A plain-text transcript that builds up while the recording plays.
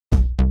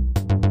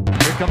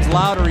comes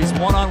Louder. He's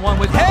one-on-one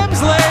with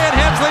Hemsley, and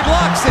Hemsley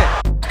blocks it.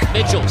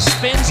 Mitchell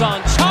spins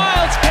on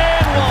Childs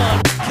and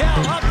one.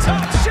 Cal up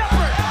top,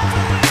 Shepard.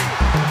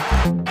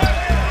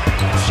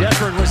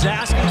 Shepard was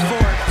asking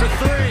for it for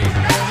three.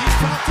 Well, he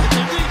felt it,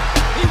 didn't he?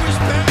 He was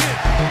begging.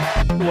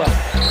 Well,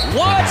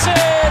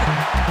 Watson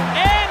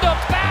and a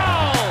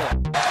foul.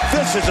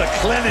 This is a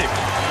clinic.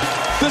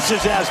 This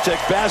is Aztec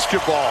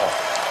basketball.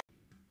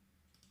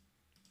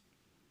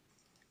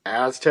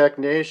 Aztec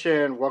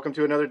Nation, welcome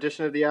to another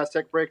edition of the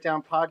Aztec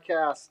Breakdown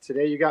Podcast.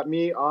 Today you got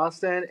me,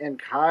 Austin, and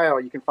Kyle.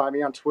 You can find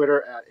me on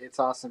Twitter at It's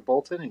Austin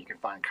Bolton, and you can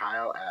find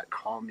Kyle at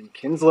Call Me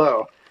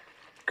Kinslow.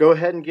 Go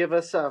ahead and give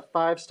us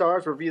 5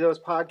 stars, review those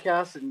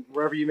podcasts, and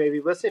wherever you may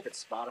be listening, if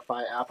it's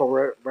Spotify, Apple,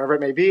 wherever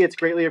it may be, it's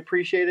greatly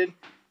appreciated.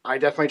 I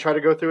definitely try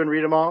to go through and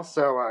read them all,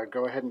 so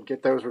go ahead and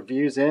get those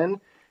reviews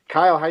in.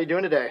 Kyle, how you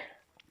doing today?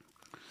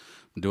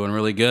 Doing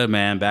really good,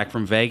 man. Back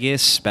from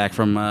Vegas, back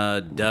from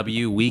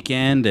W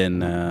weekend,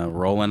 and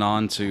rolling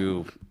on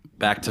to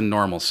back to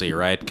normalcy,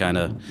 right? Kind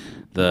of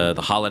the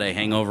holiday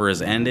hangover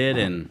has ended,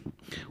 and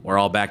we're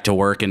all back to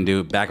work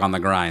and back on the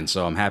grind.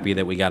 So I'm happy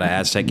that we got an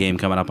Aztec game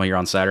coming up here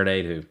on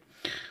Saturday to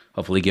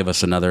hopefully give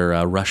us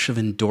another rush of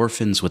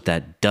endorphins with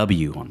that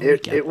W on the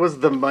weekend. It was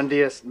the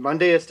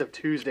Mondayest of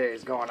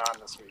Tuesdays going on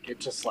this week.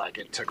 It just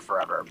it took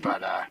forever,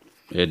 but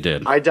it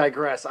did. I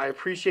digress. I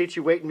appreciate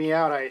you waiting me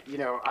out.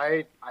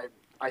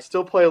 I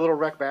still play a little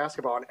rec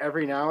basketball, and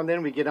every now and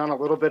then we get on a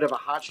little bit of a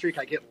hot streak.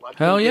 I get lucky.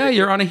 Hell yeah,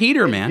 you're on a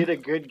heater, man. Get a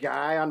good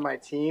guy on my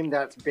team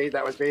that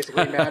was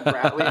basically Matt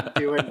Bradley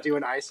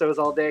doing ISOs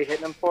all day,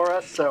 hitting them for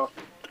us. So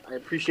I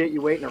appreciate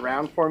you waiting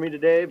around for me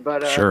today.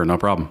 But sure, no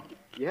problem.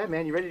 Yeah,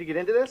 man, you ready to get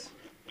into this?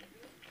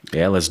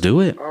 Yeah, let's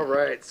do it. All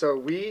right, so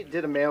we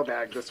did a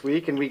mailbag this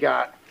week, and we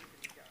got,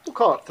 we'll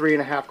call it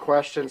 3.5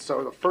 questions.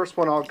 So the first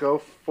one I'll go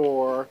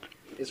for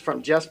is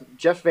from Jeff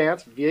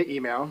Vance via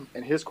email,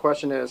 and his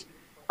question is,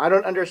 I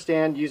don't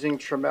understand using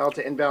Trammell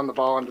to inbound the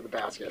ball into the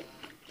basket.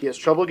 He has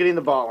trouble getting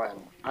the ball in.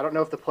 I don't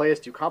know if the play is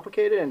too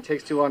complicated and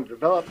takes too long to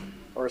develop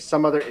or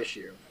some other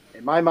issue.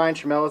 In my mind,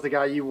 Trammell is the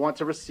guy you want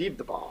to receive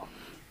the ball.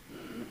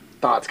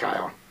 Thoughts,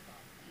 Kyle?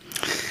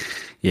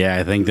 Yeah,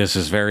 I think this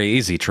is very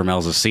easy.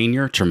 Trammell's a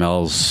senior.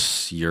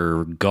 Trammell's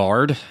your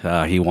guard.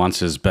 He wants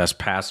his best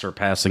passer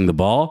passing the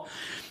ball.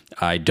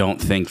 I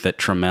don't think that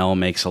Trammell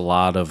makes a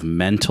lot of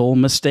mental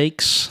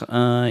mistakes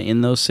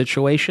in those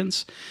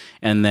situations.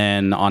 And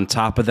then on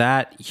top of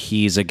that,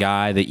 he's a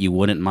guy that you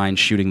wouldn't mind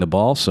shooting the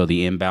ball. So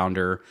the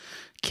inbounder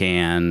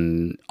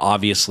can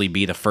obviously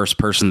be the first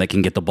person that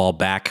can get the ball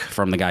back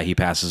from the guy he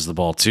passes the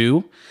ball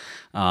to,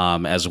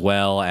 as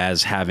well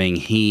as having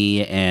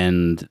he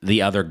and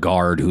the other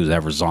guard,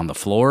 whoever's on the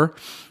floor,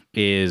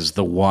 is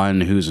the one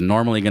who's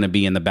normally going to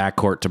be in the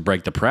backcourt to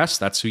break the press.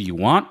 That's who you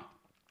want.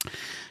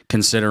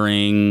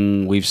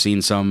 Considering we've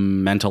seen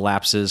some mental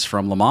lapses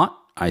from Lamont,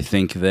 I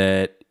think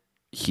that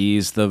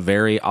he's the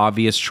very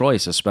obvious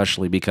choice,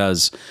 especially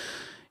because,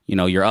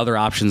 your other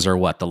options are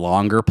what? The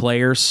longer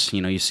players.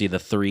 You see the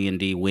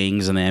 3-and-D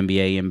wings in the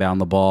NBA inbound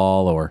the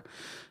ball, or,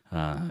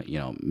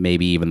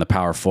 maybe even the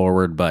power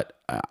forward. But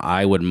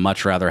I would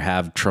much rather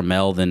have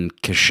Trammell than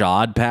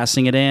Kashad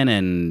passing it in,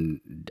 and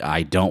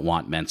I don't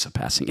want Mensah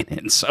passing it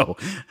in. So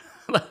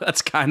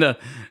that's kind of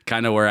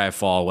where I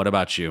fall. What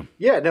about you?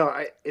 Yeah, no,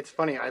 it's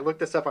funny. I looked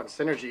this up on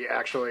Synergy,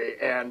 actually,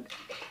 and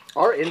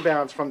our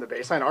inbounds from the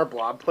baseline, our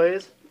blob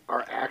plays,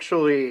 are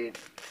actually,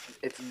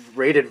 it's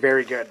rated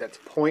very good. That's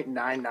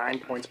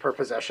 0.99 points per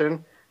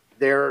possession.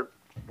 We're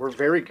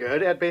very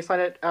good at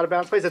baseline out of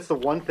bounds plays. It's the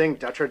one thing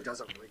Dutcher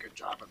does a really good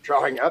job of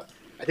drawing up.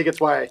 I think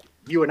it's why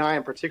you and I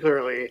in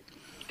particularly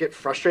get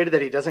frustrated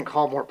that he doesn't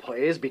call more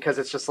plays, because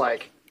it's just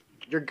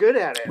you're good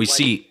at it.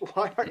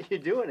 Why aren't you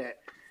doing it?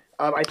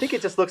 I think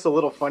it just looks a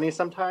little funny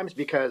sometimes,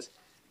 because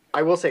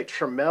I will say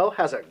Trammell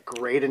has a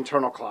great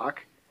internal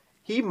clock.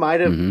 He might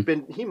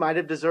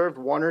have deserved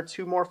 1 or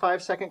 2 more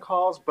 5-second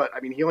calls, but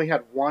he only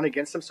had 1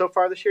 against him so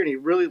far this year, and he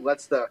really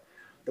lets the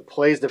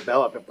plays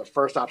develop. If the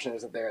first option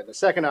isn't there, the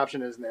second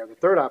option isn't there, the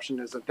third option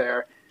isn't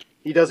there,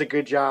 he does a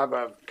good job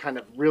of kind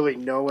of really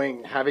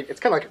knowing, it's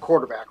kind of like a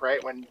quarterback,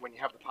 right? When you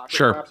have the pocket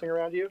collapsing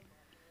around you.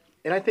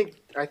 And I think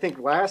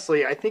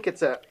lastly,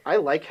 I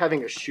like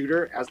having a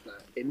shooter as the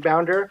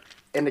inbounder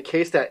in the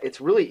case that it's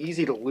really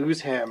easy to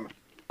lose him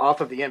off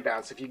of the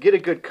inbounds. If you get a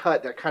good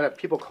cut that kind of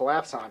people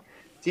collapse on,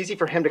 it's easy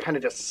for him to kind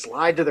of just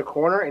slide to the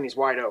corner and he's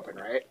wide open,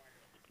 right?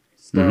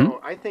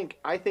 So I think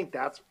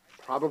that's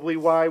probably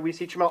why we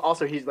see Trammell.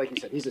 Also, he's, like you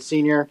said, he's a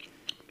senior.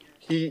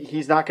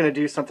 He's not going to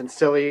do something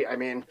silly.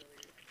 I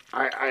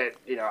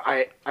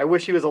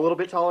wish he was a little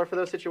bit taller for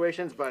those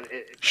situations, but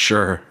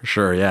Sure,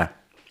 yeah.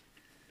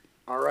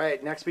 All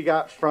right, next we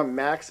got from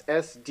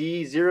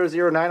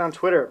MaxSD009 on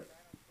Twitter.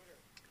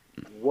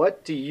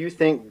 What do you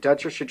think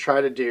Dutcher should try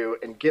to do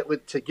and get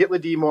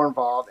Ledee more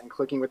involved and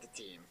clicking with the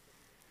team?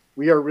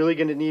 We are really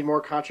going to need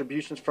more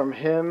contributions from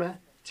him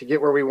to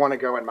get where we want to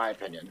go, in my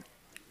opinion.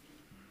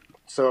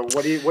 So,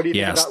 what do you think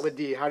about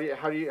Ledee? How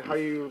are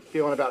you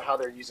feeling about how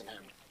they're using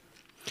him?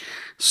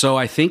 So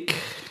I think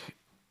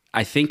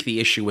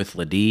the issue with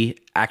Ledee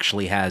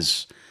actually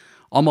has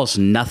almost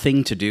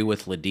nothing to do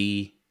with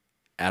Ledee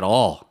at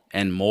all,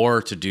 and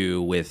more to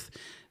do with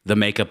the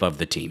makeup of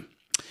the team.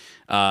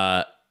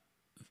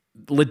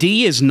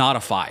 Ledee is not a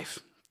 5.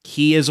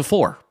 He is a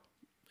 4.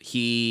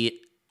 He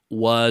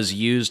was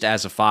used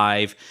as a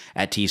 5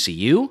 at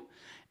TCU,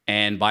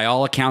 and by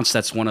all accounts,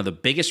 that's one of the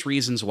biggest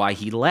reasons why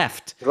he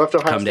left Ohio to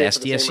come to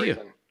State for the same SDSU.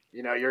 reason.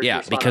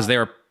 You're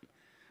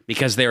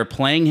Because they were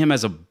playing him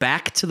as a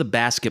back to the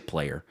basket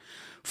player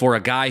for a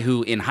guy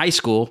who in high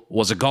school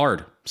was a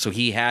guard. So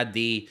he had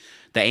the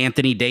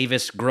Anthony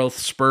Davis growth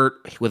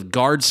spurt with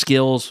guard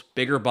skills,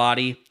 bigger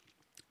body.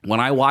 When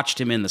I watched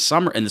him in the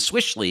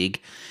Swish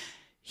League,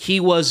 he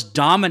was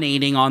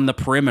dominating on the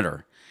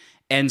perimeter.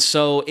 And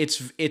so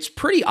it's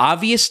pretty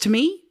obvious to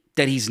me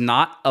that he's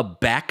not a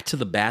back to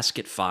the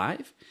basket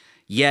 5,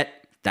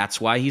 yet that's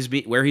why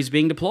where he's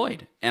being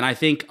deployed. And I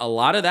think a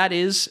lot of that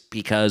is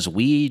because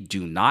we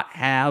do not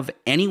have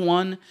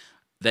anyone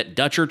that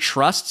Dutcher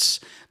trusts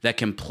that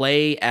can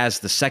play as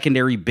the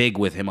secondary big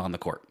with him on the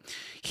court.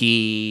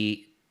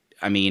 DeMarche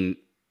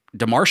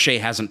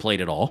hasn't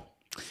played at all.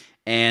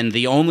 And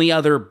the only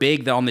other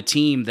big on the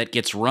team that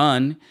gets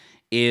run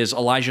is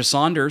Elijah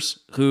Saunders,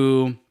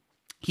 who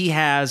he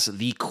has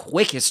the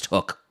quickest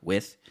hook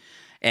with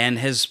and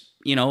has,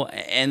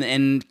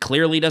 and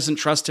clearly doesn't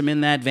trust him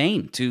in that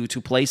vein to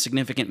play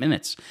significant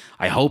minutes.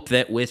 I hope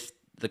that with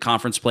the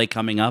conference play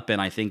coming up,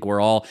 and I think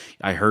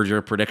I heard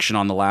your prediction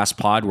on the last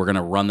pod, we're going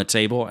to run the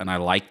table, and I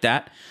like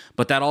that.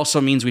 But that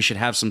also means we should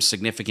have some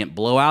significant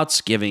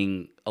blowouts,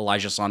 giving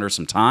Elijah Saunders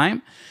some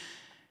time.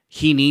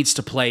 He needs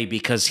to play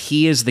because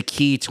he is the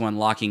key to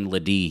unlocking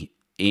Ledee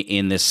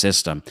in this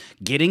system.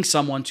 Getting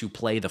someone to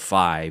play the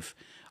 5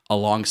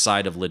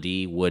 alongside of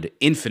Ledee would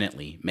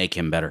infinitely make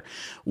him better.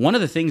 One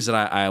of the things that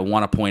I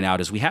want to point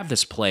out is we have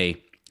this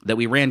play that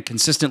we ran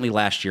consistently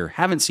last year,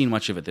 haven't seen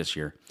much of it this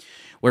year,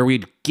 where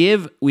we'd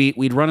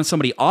run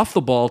somebody off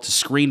the ball to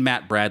screen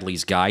Matt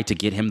Bradley's guy to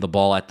get him the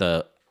ball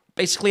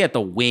basically at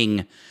the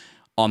wing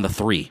on the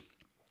 3.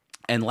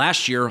 And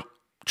last year,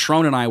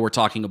 Trone and I were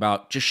talking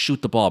about just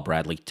shoot the ball,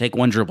 Bradley. Take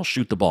one dribble,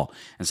 shoot the ball,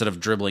 instead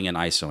of dribbling and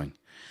isoing.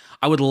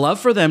 I would love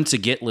for them to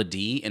get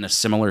Ledee in a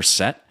similar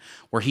set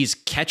where he's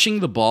catching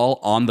the ball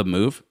on the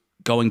move,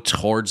 going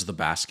towards the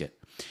basket.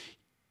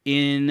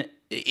 In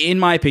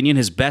my opinion,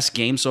 his best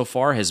game so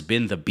far has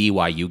been the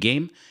BYU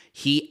game.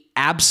 He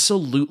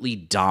absolutely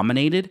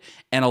dominated,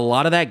 and a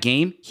lot of that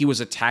game, he was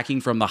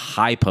attacking from the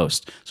high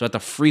post. So at the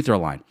free throw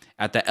line,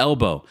 at the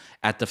elbow,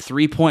 at the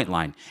three-point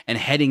line,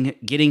 and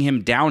getting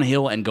him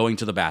downhill and going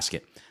to the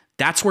basket.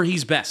 That's where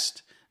he's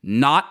best,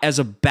 not as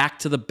a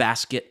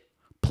back-to-the-basket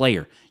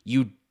player.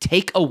 You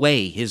take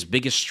away his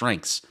biggest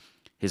strengths,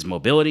 his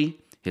mobility,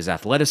 his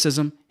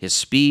athleticism, his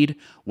speed,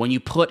 when you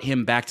put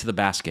him back to the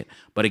basket.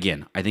 But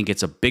again, I think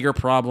it's a bigger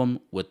problem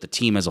with the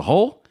team as a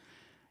whole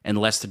and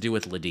less to do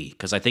with Ledee,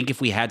 because I think if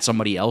we had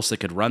somebody else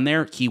that could run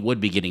there, he would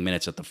be getting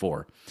minutes at the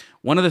 4.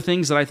 One of the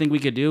things that I think we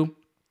could do,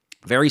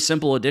 very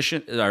simple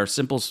addition, or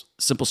simple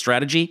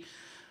strategy,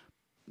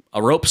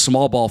 a rope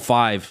small ball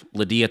 5,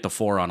 Ledee at the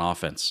 4 on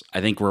offense.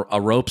 I think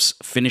a rope's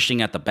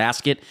finishing at the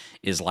basket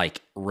is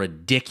like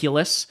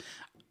ridiculous.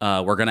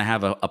 We're going to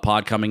have a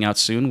pod coming out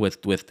soon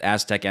with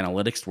Aztec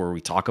Analytics where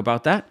we talk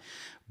about that.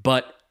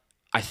 But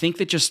I think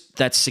that just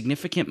that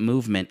significant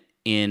movement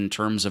in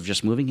terms of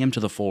just moving him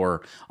to the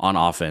 4 on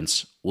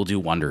offense will do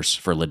wonders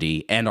for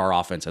Ledee and our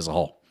offense as a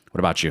whole. What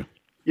about you?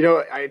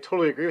 I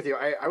totally agree with you.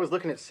 I was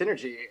looking at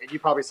synergy, and you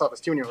probably saw this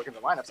too when you were looking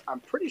at the lineups.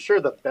 I'm pretty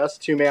sure the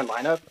best 2-man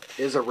lineup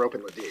is a rope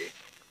and Ledee.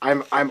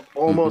 I'm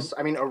almost.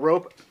 I mean, a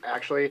rope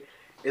actually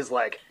is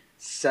like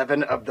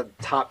 7 of the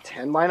top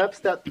 10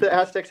 lineups that the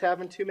Aztecs have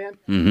in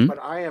 2-man. But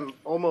I am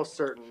almost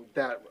certain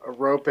that a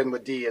rope and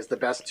Ledee is the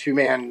best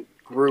 2-man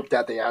group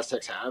that the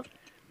Aztecs have.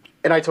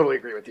 And I totally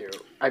agree with you.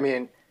 I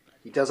mean,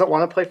 he doesn't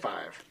want to play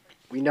 5.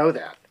 We know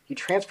that. He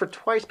transferred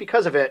twice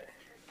because of it,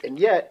 and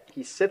yet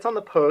he sits on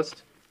the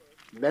post.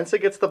 Mensa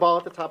gets the ball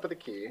at the top of the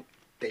key.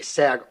 They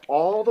sag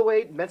all the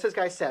way. Mensa's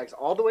guy sags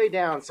all the way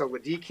down, so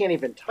Ledee can't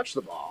even touch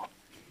the ball,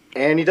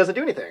 and he doesn't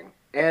do anything.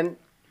 And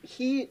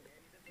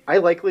I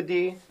like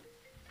Ledee.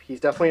 He's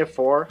definitely a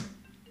 4.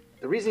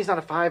 The reason he's not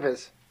a 5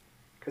 is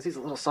because he's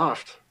a little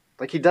soft.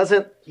 Like he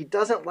doesn't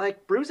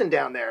like bruising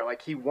down there.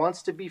 Like he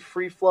wants to be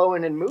free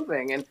flowing and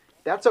moving, and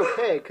that's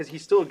okay because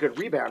he's still a good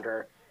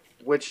rebounder,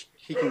 which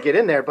he can get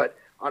in there. But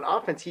on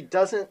offense, he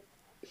doesn't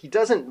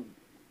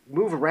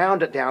move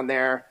around down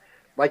there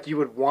like you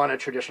would want a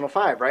traditional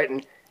 5, right?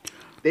 And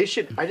they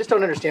should. I just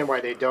don't understand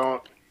why they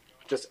don't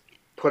just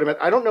put him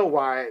at. I don't know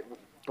why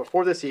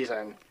before the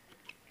season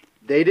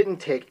they didn't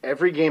take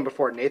every game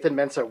before Nathan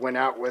Mensah went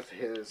out with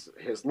his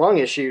lung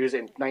issues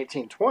in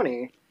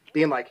 1920,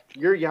 being like,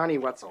 "You're Yanni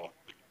Wetzel.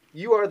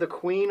 You are the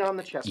queen on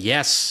the chess."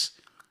 Yes.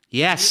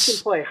 You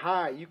can play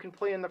high. You can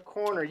play in the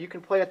corner. You can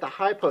play at the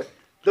high post.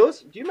 Do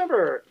you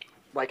remember,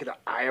 like, the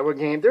Iowa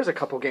game? There's a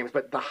couple games,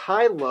 but the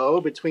high-low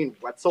between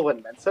Wetzel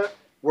and Mensah,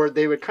 where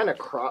they would kind of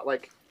cross,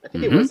 like, I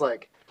think it was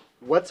like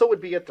Wetzel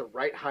would be at the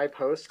right high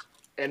post,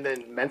 and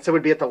then Mensah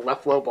would be at the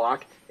left low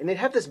block, and they'd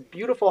have this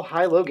beautiful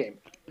high-low game.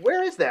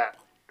 Where is that?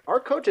 our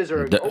coaches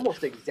are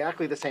almost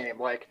exactly the same.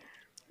 Like,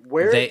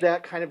 where's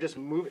that kind of just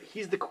move?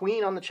 He's the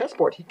queen on the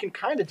chessboard. He can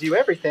kind of do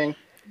everything.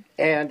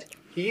 And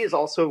he is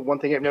also, one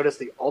thing I've noticed,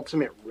 the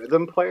ultimate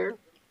rhythm player.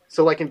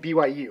 So like in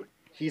BYU,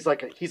 he's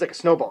like a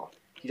snowball.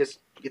 He just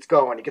gets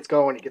going, he gets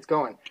going, he gets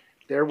going.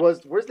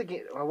 Where's the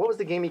game? What was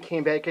the game he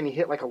came back and he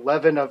hit like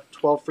 11 of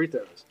 12 free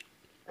throws?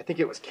 I think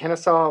it was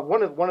Kennesaw,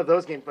 one of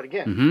those games. But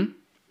again,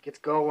 he gets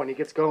going, he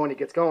gets going, he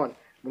gets going.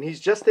 When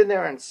he's just in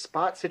there in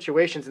spot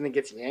situations and then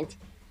gets yanked,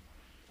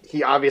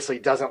 he obviously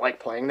doesn't like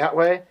playing that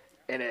way,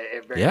 and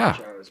it very much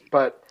shows.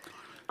 But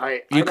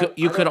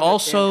you could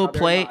also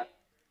play.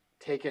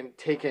 Taking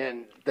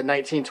the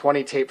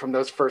 1920 tape from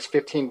those first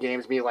 15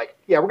 games, be like,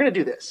 yeah, we're gonna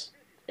do this,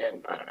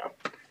 and I don't know.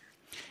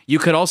 You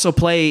could also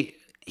play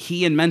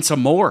he and Mensah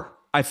more.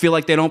 I feel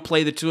like they don't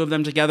play the two of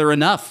them together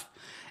enough.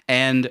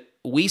 And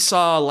we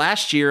saw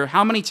last year,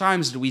 how many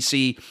times did we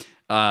see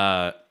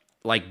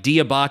like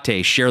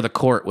Diabate share the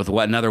court with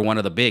another one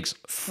of the bigs?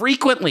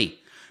 Frequently,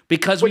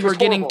 because we were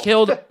getting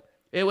killed.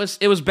 It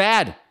was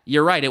bad.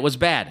 You're right, it was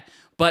bad.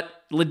 But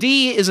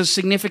Ledee is a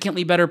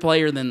significantly better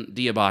player than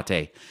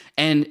Diabate.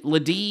 And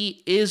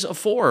Ledee is a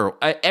 4.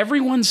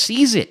 Everyone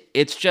sees it.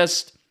 It's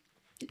just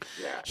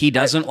he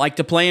doesn't like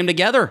to play them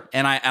together.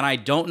 And I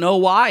don't know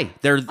why.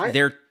 They're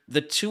the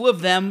two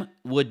of them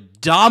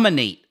would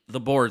dominate the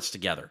boards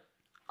together.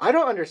 I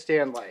don't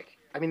understand,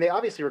 they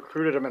obviously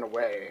recruited him in a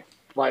way.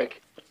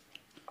 Like,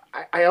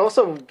 I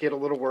also get a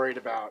little worried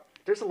about,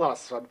 there's a lot of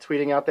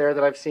subtweeting out there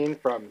that I've seen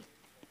from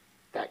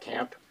that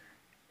camp.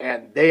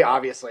 And they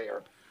obviously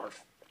are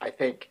I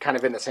think, kind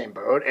of in the same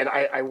boat. And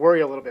I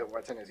worry a little bit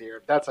what's in his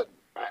ear.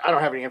 I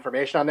don't have any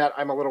information on that.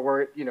 I'm a little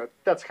worried.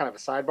 That's kind of a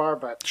sidebar.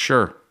 But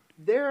sure.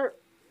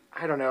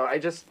 I don't know.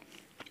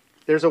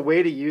 There's a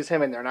way to use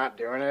him and they're not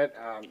doing it.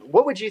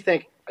 What would you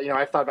think?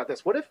 I've thought about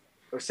this. What if,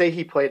 say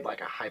he played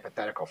like a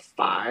hypothetical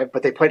 5,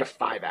 but they played a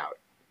 5 out.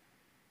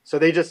 So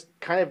they just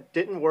kind of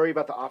didn't worry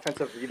about the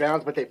offensive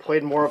rebounds, but they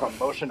played more of a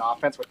motion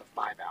offense with the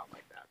 5 out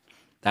like that.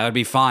 That would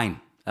be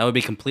fine. That would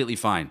be completely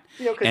fine.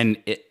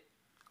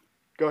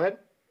 Go ahead.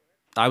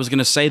 I was going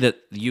to say that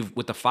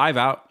with the 5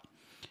 out,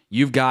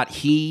 you've got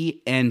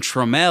he and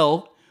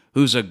Trammell,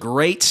 who's a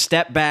great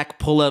step back,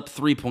 pull up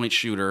 3-point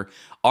shooter,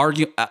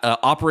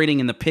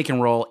 operating in the pick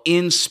and roll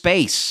in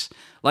space.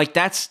 Like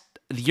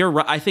you're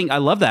right. I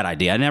love that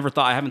idea.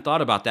 I haven't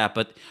thought about that,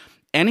 but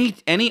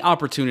any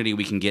opportunity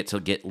we can get to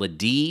get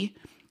Ledee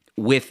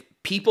with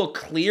people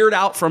cleared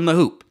out from the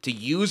hoop to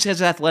use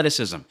his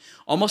athleticism,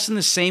 almost in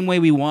the same way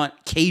we want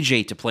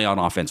KJ to play on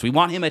offense. We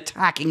want him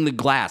attacking the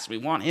glass. We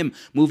want him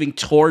moving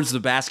towards the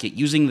basket,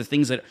 using the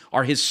things that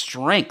are his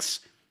strengths.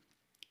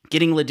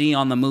 Getting Ledee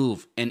on the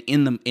move and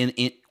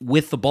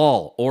with the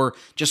ball, or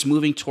just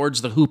moving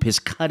towards the hoop, his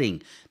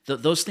cutting.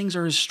 Those things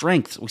are his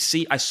strengths.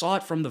 I saw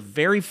it from the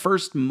very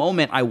first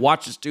moment I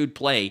watched this dude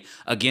play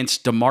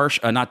against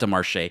against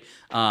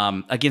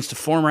a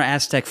former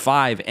Aztec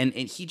 5, and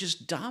he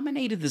just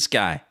dominated this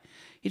guy.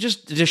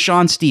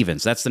 Deshaun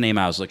Stevens, that's the name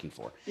I was looking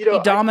for. He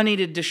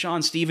dominated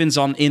Deshaun Stevens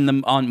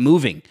on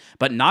moving,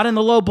 but not in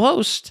the low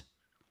post.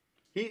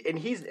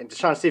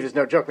 Deshaun Stevens,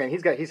 no joke, man.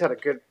 He's had a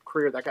good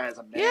career. That guy is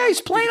a man. Yeah,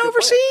 he's playing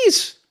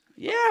overseas.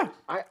 Player. Yeah.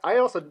 I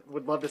also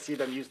would love to see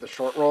them use the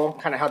short roll,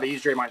 kind of how they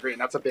use Draymond Green.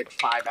 That's a big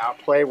 5 out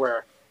play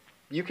where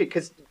you could,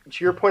 because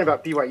to your point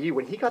about BYU,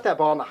 when he got that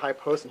ball in the high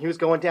post and he was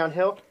going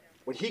downhill,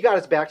 when he got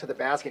his back to the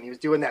basket and he was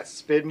doing that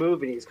spin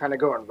move and he was kind of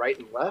going right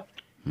and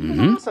left, it was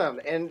awesome.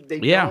 And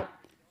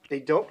they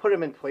don't put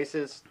him in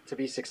places to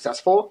be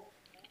successful.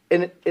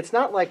 And it's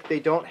not like they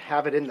don't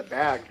have it in the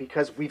bag,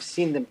 because we've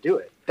seen them do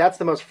it. That's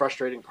the most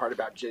frustrating part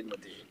about Jaden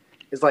Ledee.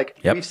 Is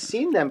we've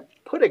seen them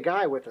put a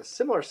guy with a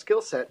similar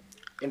skill set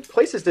in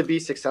places to be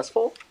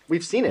successful.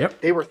 We've seen it.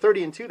 Yep. They were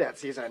 30-2 that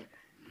season,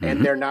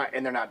 and they're not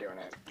doing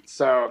it.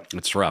 So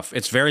it's rough.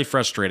 It's very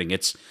frustrating.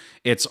 It's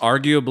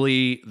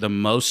arguably the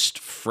most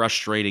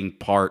frustrating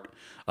part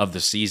of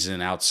the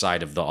season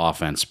outside of the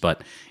offense.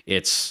 But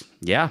it's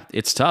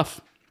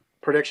tough.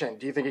 Prediction: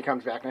 do you think he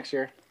comes back next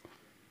year?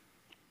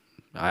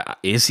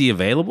 Is he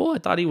available? I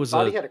thought he was.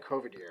 He had a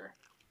COVID year.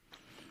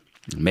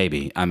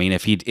 Maybe. I mean,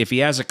 if he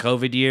has a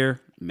COVID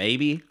year,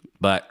 maybe.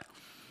 But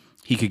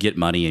he could get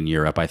money in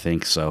Europe, I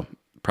think. So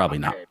probably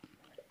not.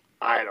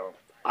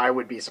 I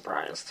would be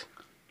surprised.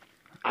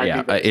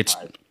 It's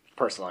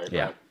personally.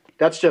 Yeah.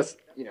 That's just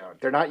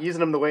they're not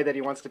using him the way that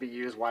he wants to be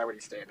used. Why would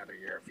he stay another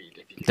year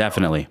if he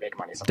definitely make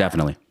money?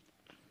 Definitely.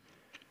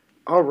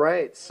 All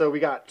right, so we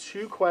got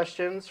 2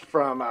 questions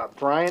from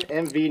Brian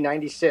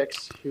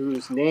MV96,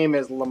 whose name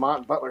is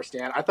Lamont Butler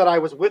Stan. I thought I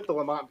was with the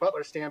Lamont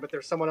Butler Stan, but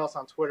there's someone else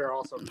on Twitter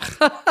also.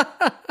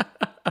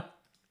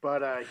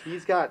 But he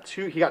got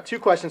 2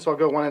 questions, so I'll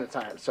go one at a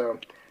time. So,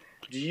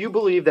 do you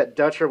believe that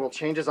Dutcher will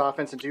change his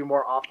offense and do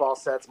more off-ball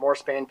sets, more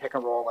Spain pick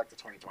and roll like the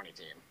 2020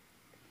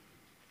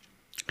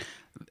 team?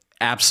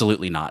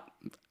 Absolutely not.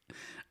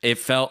 It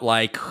felt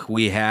like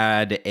we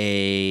had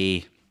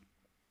a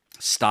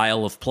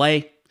style of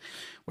play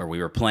where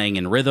we were playing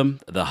in rhythm.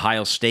 The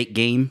Ohio State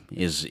game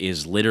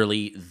is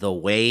literally the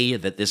way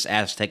that this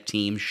Aztec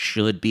team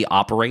should be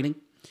operating,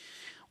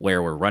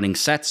 where we're running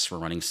sets, we're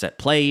running set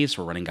plays,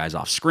 we're running guys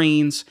off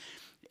screens.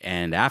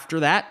 And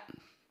after that,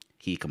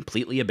 he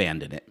completely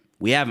abandoned it.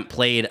 We haven't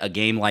played a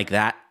game like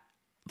that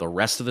the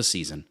rest of the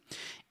season.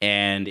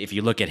 And if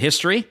you look at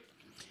history,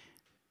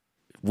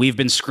 we've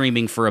been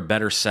screaming for a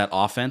better set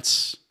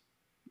offense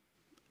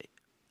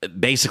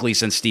basically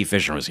since Steve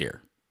Fisher was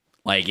here.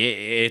 Like,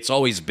 it's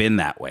always been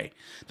that way.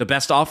 The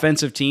best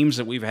offensive teams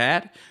that we've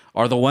had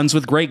are the ones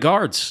with great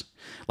guards.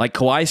 Like,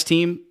 Kawhi's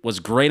team was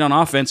great on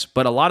offense,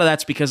 but a lot of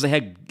that's because they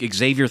had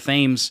Xavier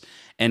Thames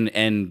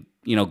and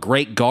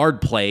great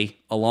guard play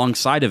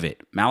alongside of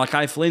it.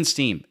 Malachi Flynn's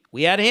team,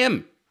 we had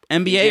him,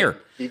 NBAer.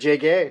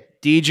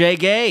 DJ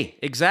Gay,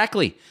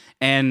 exactly.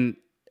 And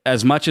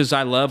as much as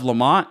I love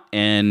Lamont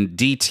and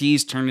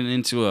DT's turning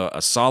into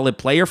a solid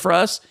player for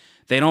us,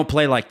 they don't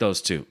play like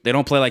those two. They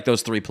don't play like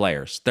those three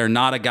players. They're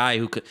not a guy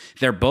who could.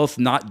 They're both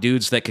not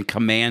dudes that can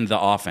command the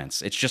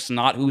offense. It's just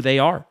not who they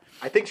are.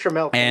 I think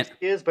Trammell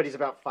is, but he's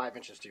about 5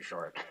 inches too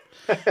short.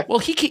 Well,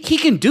 he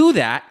can do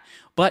that,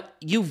 but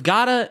you've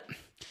got to.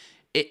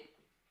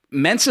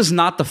 Mensa's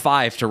not the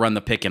 5 to run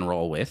the pick and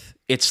roll with.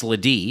 It's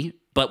Ledee,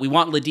 but we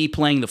want Ledee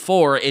playing the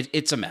 4.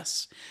 It's a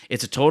mess.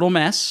 It's a total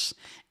mess.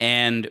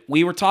 And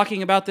we were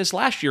talking about this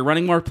last year,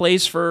 running more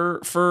plays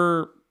for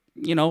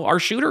our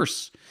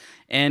shooters.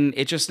 And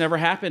it just never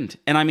happened.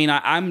 And I mean,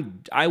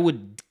 I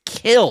would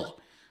kill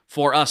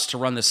for us to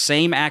run the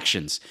same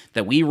actions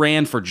that we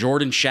ran for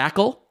Jordan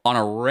Shackle on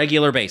a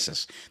regular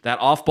basis. That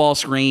off-ball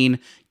screen,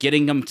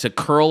 getting him to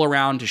curl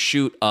around to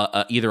shoot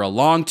either a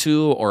long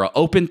 2 or an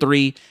open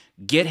 3,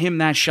 get him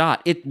that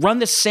shot. Run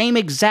the same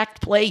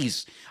exact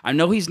plays. I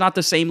know he's not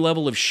the same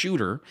level of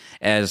shooter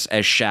as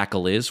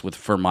Shackle is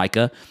for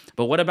Micah,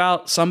 but what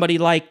about somebody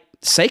like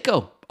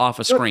Seiko off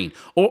a screen?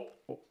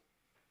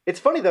 It's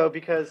funny, though,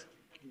 because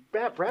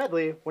Matt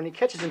Bradley, when he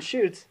catches and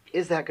shoots,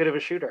 is that good of a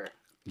shooter.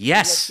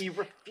 Yes. He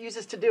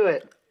refuses to do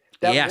it.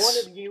 That yes. one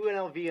of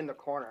UNLV in the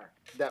corner,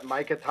 that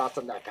Micah tossed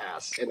him that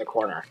pass in the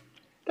corner,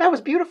 that was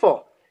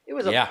beautiful. It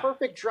was a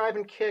perfect drive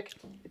and kick.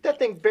 That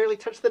thing barely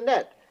touched the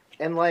net.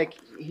 And, like,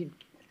 the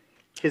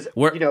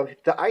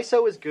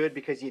ISO is good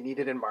because you need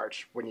it in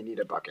March when you need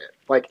a bucket.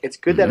 Like, it's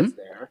good that it's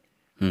there.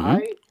 Mm-hmm.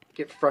 I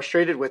get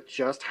frustrated with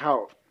just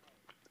how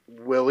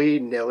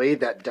willy-nilly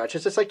that Dutch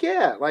is. It's like,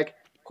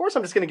 of course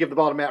I'm just going to give the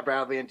ball to Matt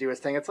Bradley and do his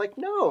thing. It's like,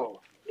 no.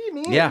 What do you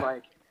mean? Yeah.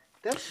 Like,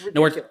 that's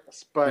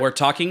ridiculous. We're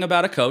talking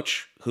about a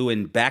coach who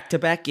in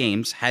back-to-back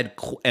games had,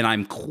 and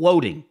I'm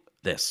quoting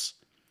this,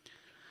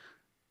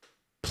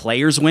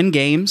 players win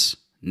games,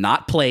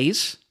 not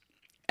plays.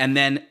 And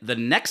then the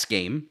next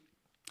game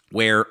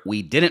where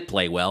we didn't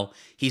play well,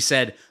 he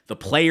said the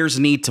players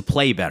need to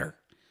play better.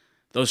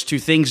 Those two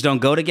things don't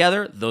go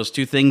together. Those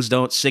two things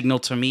don't signal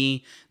to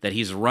me that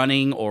he's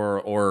running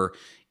or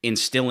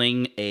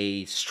instilling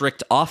a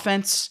strict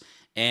offense.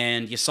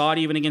 And you saw it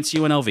even against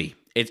UNLV.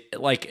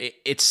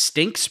 It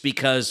stinks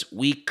because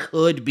we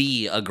could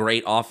be a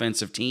great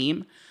offensive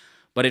team,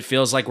 but it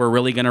feels like we're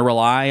really going to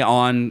rely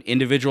on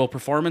individual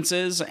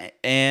performances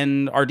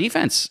and our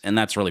defense, and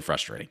that's really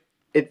frustrating.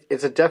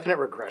 It's a definite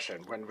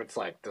regression when it's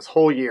like this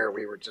whole year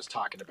we were just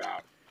talking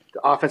about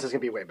the offense is going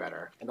to be way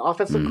better, and the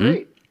offense looked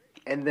great,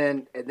 and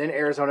then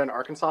Arizona and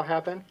Arkansas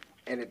happened,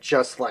 and it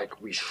just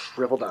like we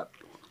shriveled up,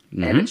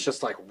 and it's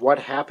just like what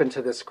happened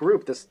to this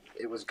group?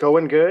 It was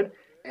going good,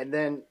 and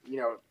then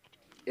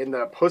in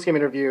the postgame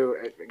interview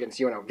against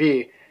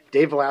UNLV,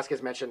 Dave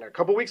Velasquez mentioned a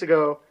couple weeks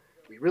ago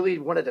we really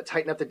wanted to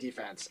tighten up the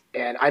defense,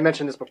 and I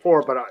mentioned this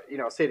before, but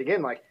I'll say it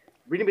again, like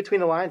reading between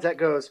the lines, that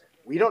goes,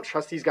 we don't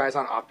trust these guys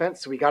on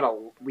offense, so we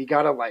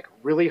gotta like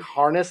really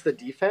harness the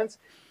defense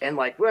and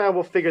like, well,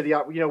 we'll figure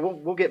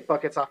we'll get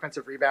buckets,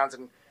 offensive rebounds,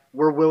 and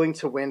we're willing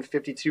to win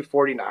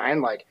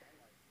 52-49. Like,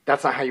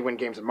 that's not how you win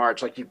games in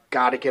March. Like, you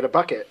gotta get a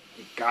bucket.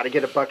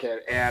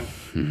 And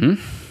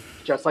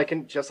just like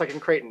in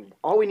Creighton,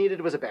 all we needed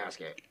was a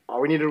basket.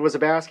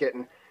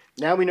 And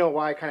now we know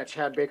why kind of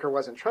Chad Baker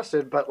wasn't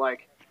trusted. But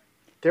like,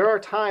 there are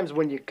times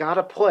when you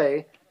gotta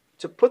play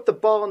to put the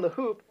ball in the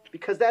hoop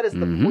because that is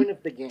the point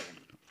of the game.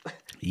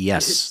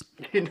 Yes.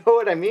 You know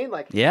what I mean?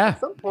 Like,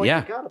 at some point,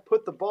 you got to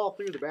put the ball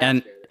through the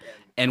basket.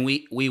 And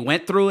we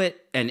went through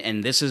it,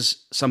 and this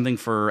is something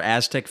for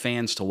Aztec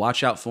fans to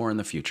watch out for in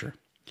the future.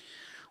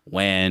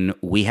 When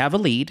we have a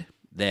lead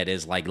that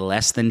is like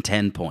less than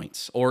 10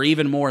 points, or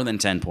even more than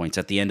 10 points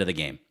at the end of the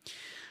game,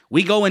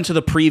 we go into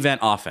the prevent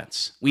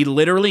offense. We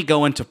literally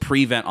go into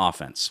prevent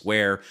offense,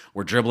 where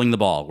we're dribbling the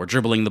ball,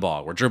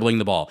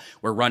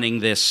 We're running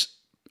this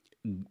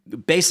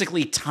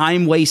basically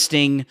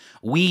time-wasting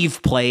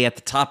weave play at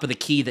the top of the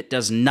key that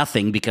does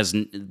nothing because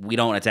we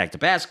don't attack the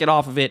basket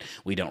off of it.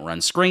 We don't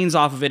run screens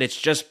off of it. It's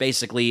just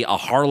basically a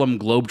Harlem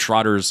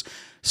Globetrotters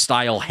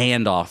style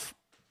handoff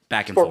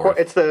back and forth.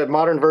 It's the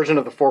modern version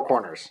of the four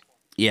corners.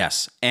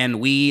 Yes, and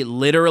we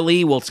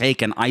literally will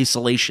take an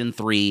isolation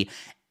 3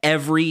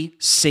 every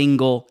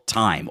single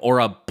time, or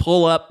a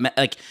pull-up.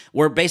 Like,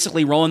 we're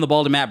basically rolling the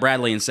ball to Matt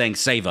Bradley and saying,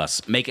 save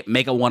us,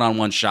 make a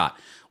one-on-one shot,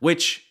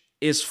 which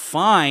is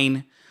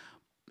fine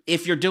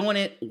if you're doing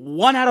it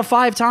 1 out of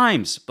 5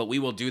 times, but we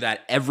will do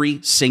that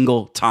every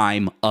single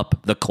time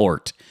up the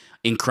court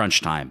in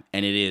crunch time.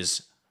 And it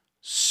is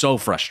so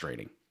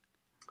frustrating.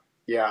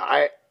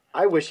 Yeah,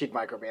 I wish he'd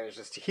micromanage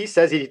this. He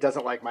says he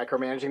doesn't like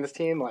micromanaging this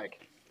team.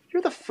 Like,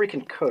 you're the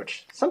freaking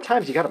coach.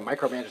 Sometimes you got to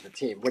micromanage the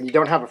team when you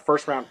don't have a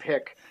first-round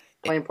pick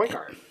playing point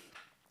guard.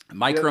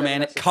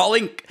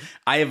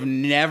 I have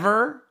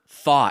never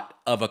thought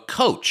of a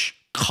coach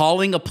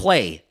calling a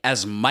play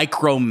as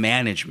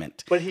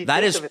micromanagement. But he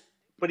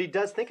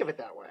does think of it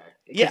that way.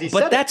 Yeah,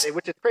 but that's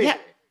which is crazy. Yeah,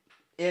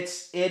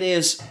 it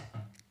is.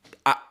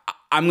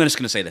 I'm just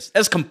going to say this.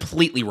 That's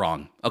completely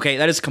wrong. Okay,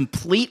 that is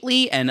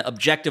completely and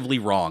objectively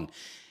wrong.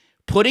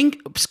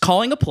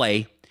 Calling a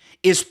play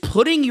is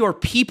putting your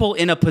people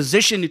in a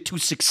position to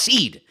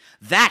succeed.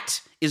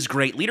 That is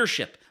great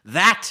leadership.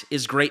 That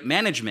is great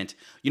management.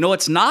 You know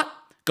what's not?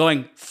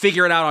 Going,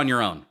 figure it out on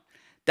your own.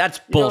 That's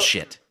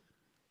bullshit.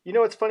 You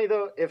know what's funny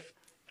though? If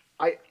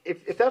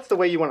that's the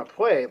way you want to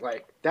play,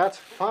 like, that's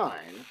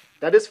fine.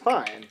 That is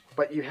fine.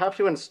 But you have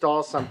to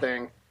install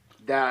something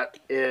that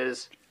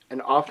is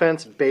an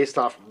offense based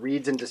off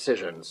reads and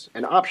decisions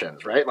and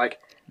options, right? Like,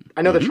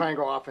 I know the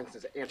triangle offense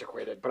is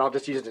antiquated, but I'll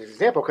just use it as an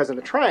example because in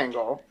the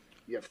triangle,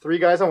 you have 3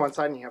 guys on one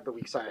side and you have the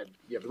weak side.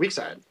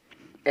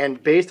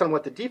 And based on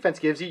what the defense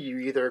gives you, you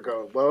either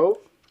go low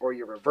or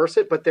you reverse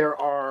it. But there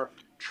are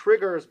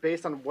triggers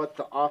based on what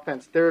the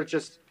offense. They're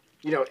just,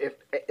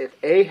 if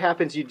A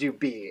happens, you do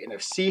B, and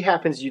if C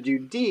happens, you do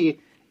D.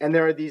 And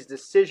there are these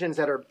decisions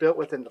that are built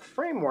within the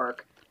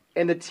framework,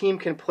 and the team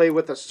can play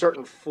with a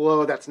certain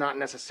flow that's not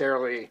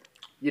necessarily,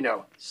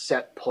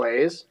 set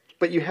plays.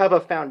 But you have a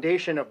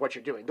foundation of what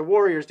you're doing. The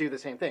Warriors do the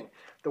same thing.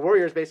 The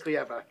Warriors basically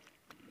have a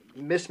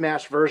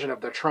mismatched version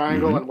of the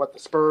triangle and what the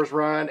Spurs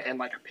run, and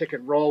like a pick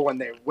and roll when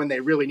they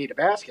really need a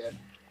basket.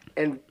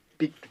 And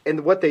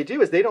what they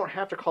do is they don't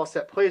have to call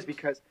set plays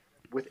because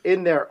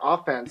within their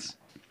offense,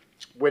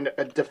 when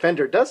a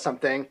defender does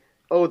something,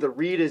 the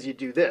read is you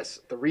do this,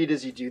 the read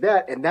is you do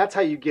that, and that's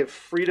how you give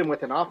freedom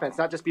with an offense.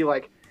 Not just be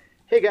like,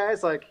 hey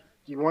guys, like,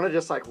 you want to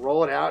just like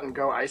roll it out and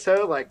go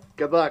ISO? Like,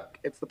 good luck.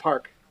 It's the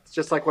park. It's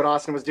just like what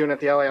Austin was doing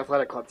at the LA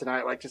Athletic Club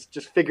tonight. Like,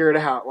 just figure it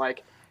out.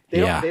 Like, they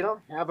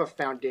don't have a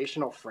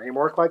foundational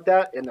framework like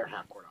that in their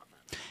half-court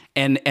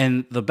offense.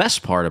 And the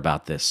best part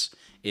about this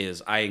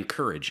is I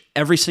encourage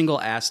every single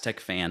Aztec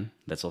fan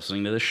that's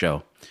listening to the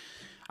show,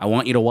 I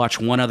want you to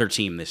watch one other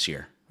team this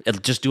year.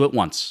 Just do it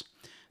once.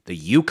 The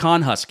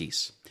UConn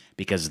Huskies.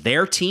 Because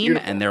their team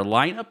and their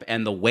lineup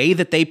and the way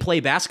that they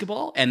play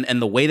basketball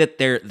and the way that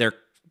their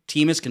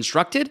team is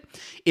constructed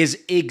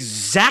is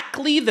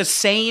exactly the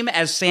same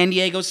as San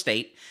Diego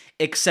State,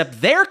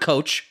 except their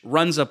coach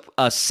runs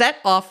a set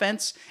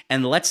offense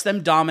and lets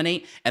them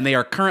dominate, and they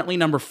are currently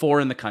number 4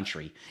 in the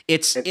country.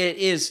 It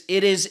is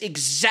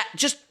exact.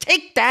 Just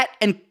take that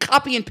and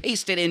copy and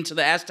paste it into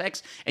the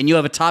Aztecs, and you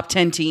have a top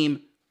 10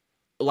 team,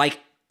 like,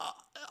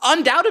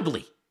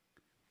 undoubtedly.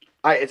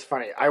 It's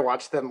funny. I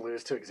watched them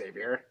lose to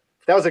Xavier.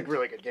 That was a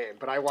really good game,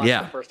 but I watched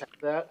the first half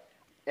of that,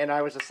 and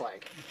I was just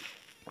like,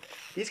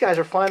 these guys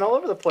are flying all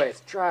over the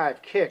place.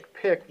 Drive, kick,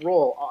 pick,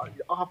 roll,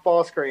 off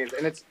ball screens,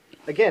 and it's,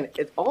 again,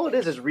 all it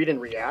is read and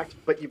react,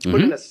 but you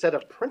put in a set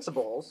of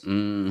principles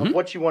of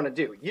what you want to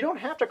do. You don't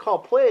have to call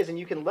plays, and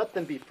you can let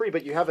them be free,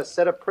 but you have a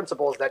set of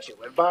principles that you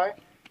live by,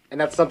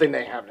 and that's something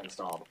they haven't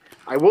installed.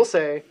 I will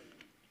say,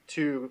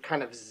 to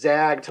kind of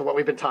zag to what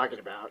we've been talking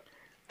about,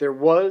 there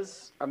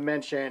was a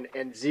mention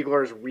in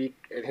Ziegler's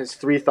in his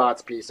 3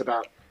 thoughts piece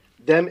about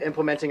them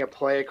implementing a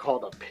play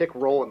called a pick,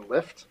 roll, and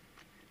lift,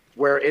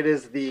 where it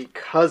is the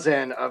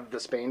cousin of the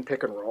Spain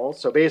pick and roll.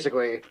 So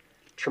basically,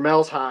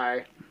 Tramel's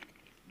high,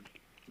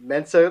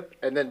 Mensah,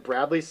 and then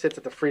Bradley sits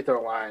at the free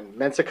throw line.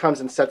 Mensah comes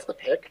and sets the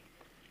pick.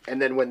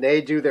 And then when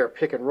they do their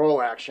pick and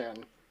roll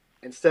action,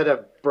 instead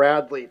of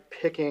Bradley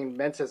picking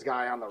Mensah's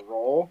guy on the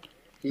roll,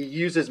 he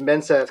uses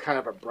Mensah as kind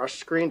of a brush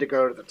screen to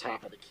go to the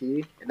top of the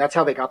key. And that's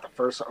how they got the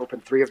first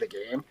open 3 of the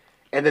game.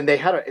 And then they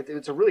had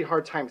it's a really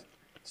hard time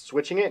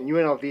switching it, and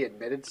UNLV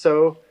admitted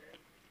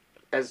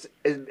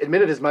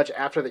as much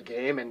after the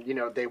game, and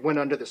they went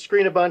under the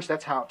screen a bunch.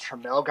 That's how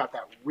Tramel got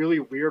that really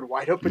weird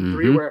wide open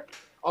 3 where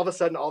all of a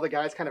sudden all the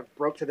guys kind of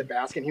broke to the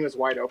basket and he was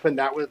wide open.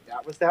 That was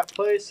that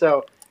play.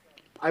 So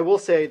I will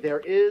say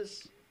there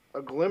is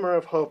a glimmer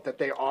of hope that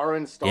they are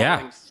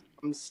installing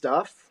some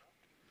stuff,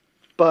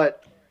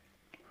 but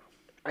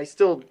I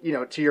still,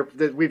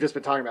 we've just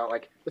been talking about,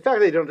 like, the fact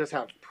that they don't just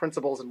have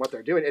principles in what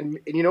they're doing. And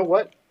you know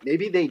what?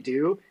 Maybe they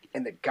do,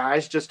 and the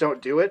guys just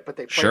don't do it, but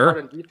they play hard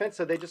on defense,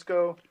 so they just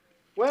go,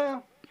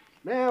 well,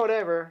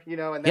 whatever,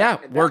 and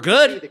we're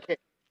good.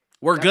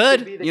 We're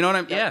good. You know what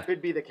I'm saying? That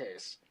could be the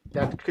case.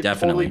 That could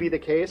totally be the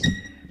case.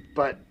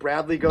 But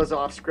Bradley goes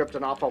off script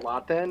an awful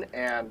lot then,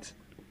 and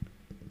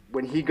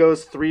when he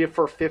goes 3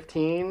 for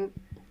 15,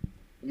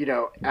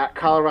 at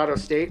Colorado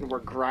State, and we're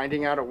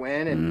grinding out a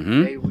win,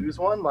 and they lose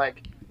one,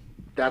 like,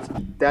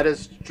 that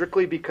is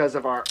strictly because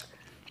of our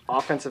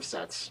offensive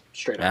sets,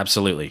 straight up.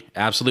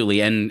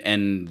 Absolutely. And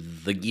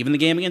even the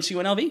game against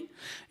UNLV,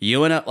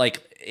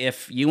 like,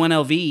 if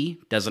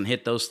UNLV doesn't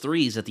hit those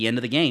threes at the end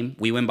of the game,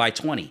 we win by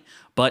 20.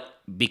 But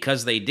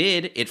because they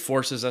did, it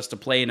forces us to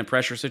play in a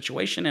pressure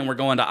situation, and we're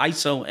going to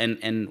ISO,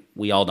 and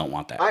we all don't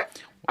want that.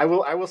 I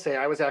will say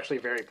I was actually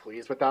very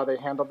pleased with how they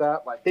handled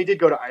that. Like, they did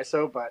go to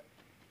ISO, but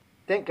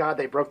thank God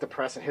they broke the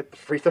press and hit the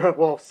free throw.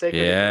 Well,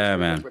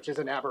 man. Which is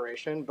an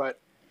aberration, but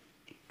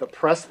the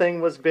press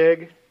thing was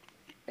big,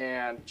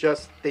 and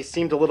just they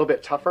seemed a little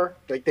bit tougher.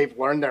 Like, they've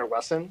learned their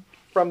lesson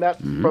from that,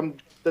 from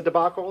the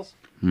debacles,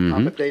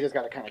 but they just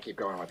got to kind of keep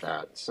going with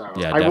that. So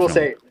I will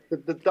say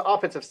the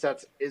offensive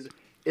sets is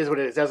what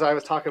it is. As I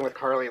was talking with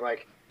Carly,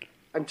 like,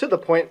 I'm to the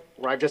point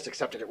where I've just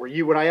accepted it. Where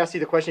when I ask you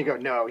the question, you go,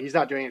 "No, he's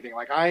not doing anything."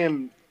 Like, I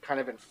am kind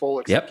of in full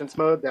acceptance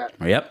mode that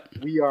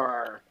we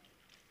are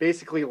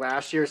basically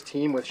last year's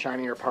team with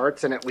shinier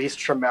parts, and at least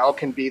Trammell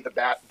can be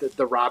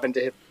the Robin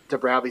to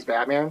Bradley's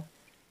Batman.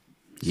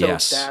 So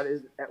that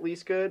is at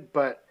least good,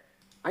 but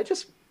I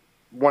just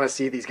want to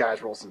see these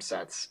guys roll some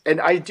sets.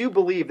 And I do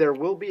believe there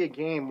will be a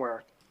game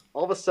where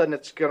all of a sudden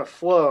it's going to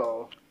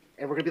flow,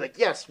 and we're going to be like,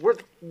 yes, where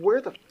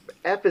the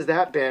F has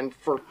that been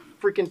for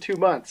freaking 2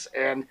 months?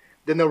 And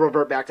then they'll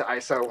revert back to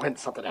ISO when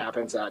something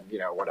happens at,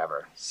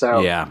 whatever.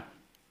 So, yeah.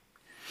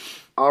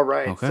 All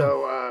right. Okay.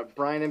 So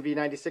Brian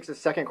MV96's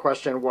second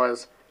question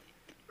was,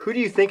 who do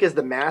you think is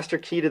the master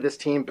key to this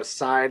team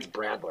besides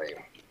Bradley?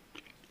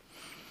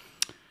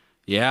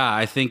 Yeah,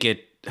 I think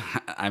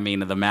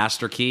the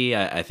master key,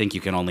 I think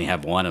you can only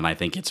have one, and I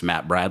think it's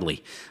Matt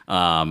Bradley.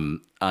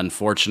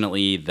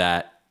 Unfortunately,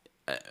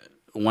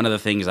 one of the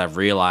things I've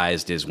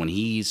realized is when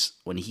he's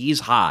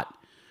hot,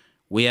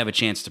 we have a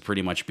chance to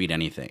pretty much beat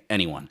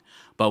anyone.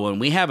 But when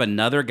we have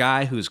another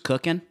guy who's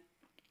cooking,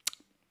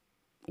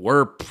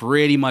 we're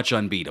pretty much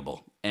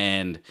unbeatable.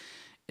 And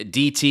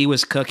DT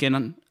was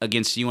cooking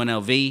against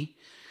UNLV.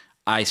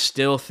 I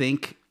still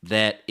think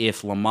that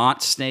if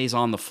Lamont stays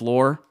on the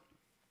floor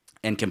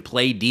and can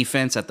play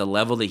defense at the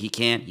level that he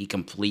can, he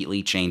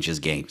completely changes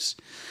games.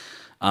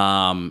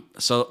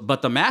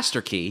 But the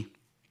master key,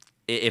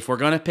 if we're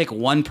going to pick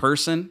one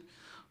person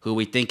who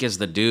we think is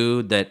the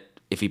dude that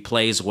if he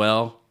plays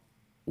well,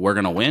 we're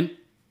going to win,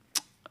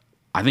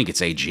 I think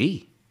it's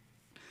AG.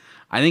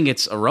 I think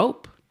it's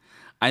Arope.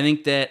 I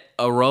think that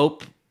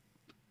Arope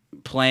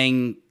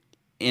playing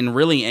in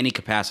really any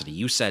capacity,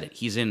 you said it,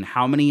 he's in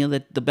how many of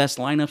the best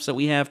lineups that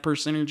we have per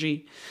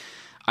synergy?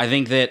 I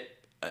think that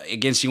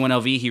against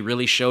UNLV, he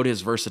really showed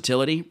his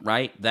versatility,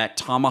 right? That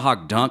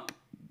tomahawk dunk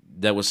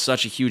that was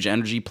such a huge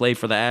energy play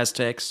for the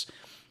Aztecs.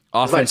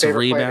 Offensive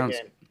rebounds.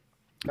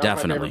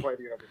 Definitely.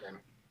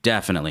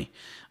 Definitely.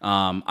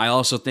 I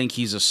also think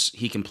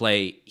he can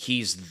play.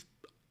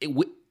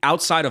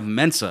 Outside of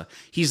Mensa,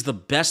 he's the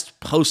best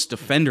post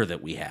defender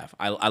that we have.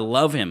 I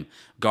love him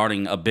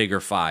guarding a bigger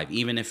five.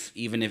 Even if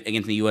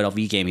against the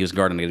UNLV game, he was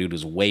guarding a dude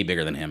who's way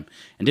bigger than him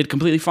and did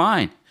completely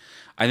fine.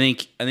 I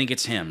think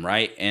it's him,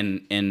 right?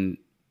 And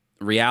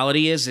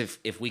reality is,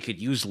 if we could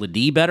use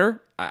Ladie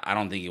better, I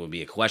don't think it would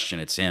be a question.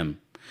 It's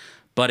him,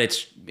 but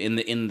it's in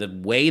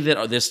the way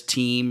that this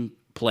team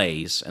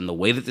plays and the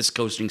way that this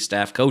coaching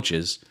staff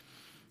coaches.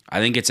 I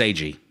think it's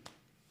AG.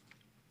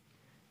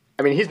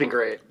 I mean, he's been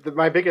great.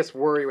 My biggest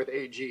worry with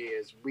AG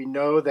is we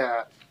know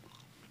that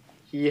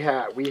we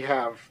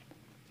have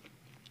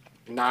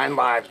 9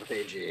 lives with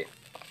AG,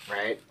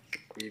 right?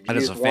 That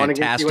is a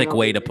fantastic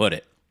way to put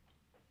it.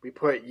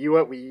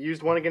 We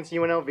used one against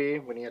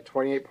UNLV when he had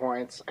 28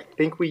 points. I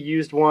think we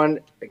used one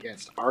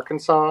against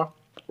Arkansas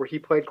where he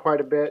played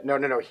quite a bit.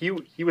 No.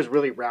 He was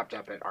really wrapped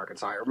up at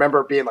Arkansas. I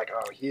remember being like,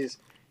 oh, he's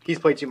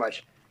played too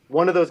much.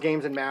 One of those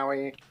games in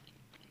Maui,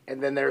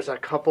 and then there's a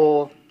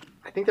couple.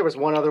 I think there was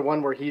one other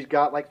one where he's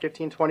got like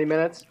 15, 20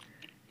 minutes.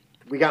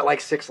 We got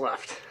like 6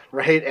 left,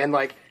 right? And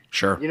like,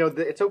 sure,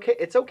 it's okay.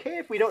 It's okay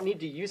if we don't need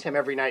to use him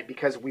every night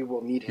because we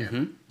will need him. Mm-hmm.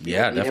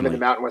 Yeah, need definitely. him in the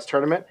Mountain West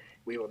tournament.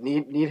 We will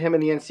need him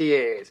in the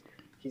NCAAs.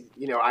 He's,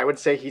 I would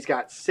say he's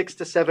got 6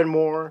 to 7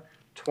 more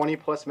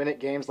 20-plus minute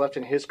games left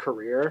in his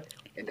career,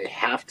 and they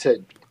have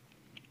to,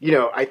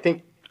 I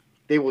think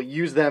they will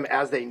use them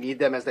as they need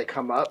them as they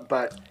come up.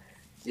 But,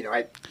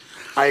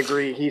 I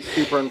agree he's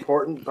super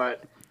important,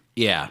 but.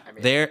 Yeah, I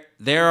mean,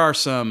 there are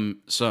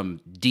some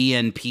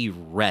DNP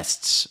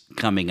rests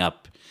coming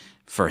up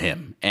for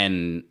him,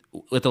 and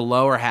with the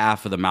lower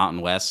half of the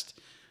Mountain West,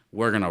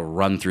 we're gonna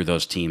run through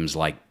those teams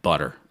like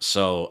butter.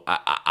 So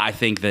I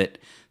think that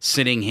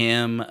sitting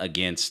him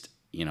against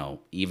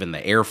even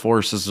the Air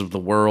Forces of the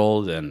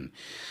world and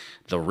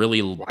the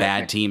really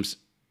bad teams,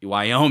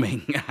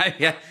 Wyoming,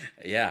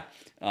 yeah.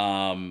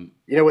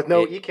 With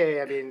no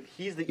EK, I mean,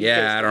 he's the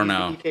I don't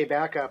know. EK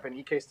backup, and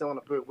EK's still in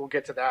the boot. We'll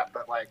get to that,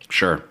 but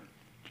sure.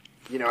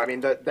 I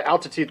mean, the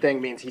altitude thing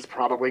means he's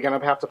probably going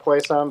to have to play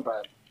some,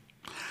 but.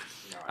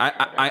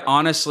 I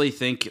honestly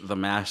think the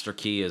master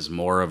key is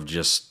more of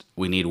just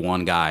we need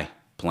one guy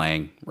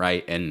playing,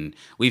 right? And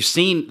we've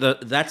seen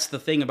that's the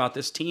thing about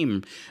this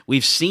team.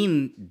 We've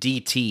seen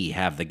DT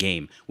have the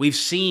game. We've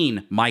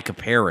seen Micah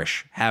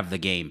Parrish have the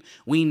game.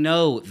 We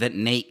know that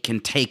Nate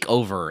can take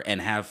over and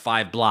have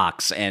 5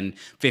 blocks and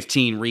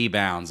 15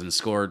 rebounds and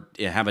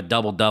have a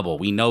double-double.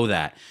 We know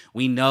that.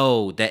 We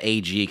know that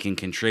AG can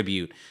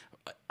contribute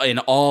in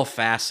all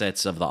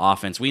facets of the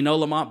offense. We know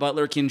Lamont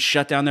Butler can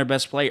shut down their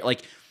best player.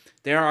 Like,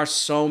 there are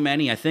so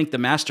many. I think the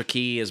master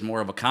key is more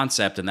of a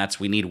concept, and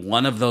that's we need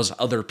one of those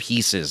other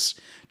pieces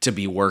to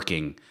be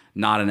working,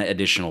 not an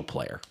additional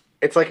player.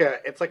 It's like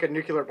a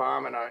nuclear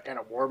bomb in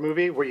a war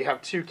movie where you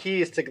have 2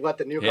 keys to let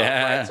the nuke off.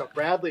 Right? So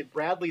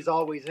Bradley's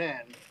always in,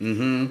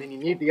 and then you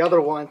need the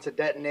other one to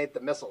detonate the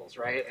missiles,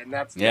 right? And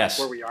that's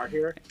where we are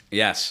here.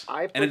 Yes,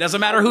 and it doesn't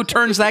matter who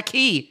turns that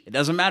key. It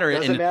doesn't matter.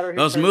 In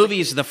those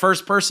movies, the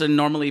first person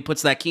normally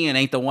puts that key and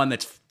ain't the one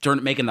that's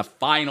making the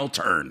final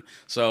turn.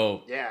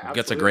 So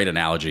that's a great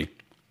analogy.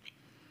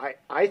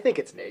 I think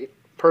it's Nate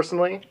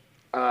personally.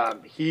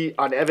 He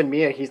on Evan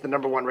Mia, he's the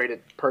number 1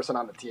 rated person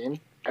on the team.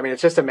 I mean,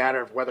 it's just a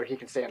matter of whether he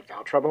can stay in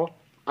foul trouble.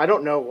 I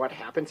don't know what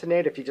happened to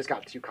Nate if he just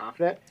got too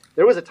confident.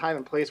 There was a time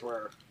and place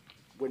where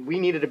when we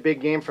needed a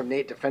big game from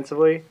Nate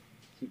defensively,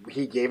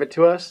 he gave it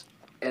to us,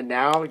 and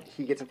now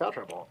he gets in foul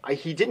trouble.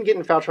 He didn't get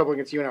in foul trouble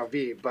against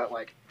UNLV, but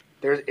like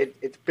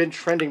it's been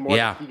trending more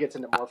that he gets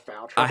into more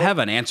foul trouble. I have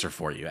an answer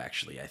for you,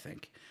 actually, I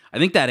think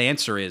that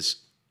answer is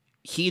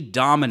he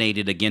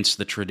dominated against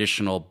the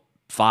traditional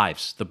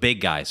 5s, the big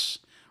guys,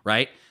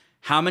 right?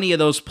 How many of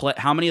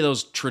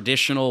those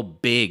traditional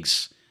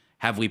bigs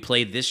have we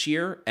played this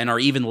year and are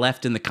even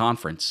left in the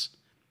conference?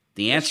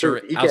 The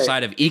answer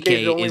outside of Ike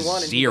is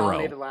 0. He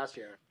dominated last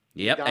year.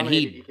 And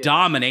he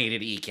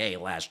dominated Ike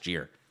last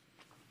year.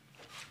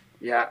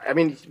 Yeah, I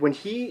mean, when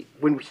he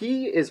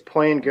is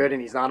playing good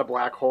and he's not a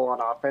black hole on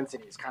offense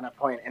and he's kind of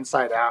playing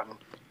inside out and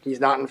he's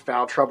not in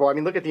foul trouble. I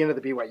mean, look at the end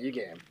of the BYU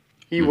game.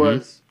 He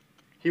was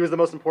the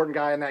most important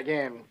guy in that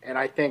game, and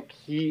I think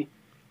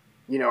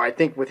I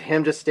think with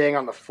him just staying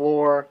on the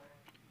floor,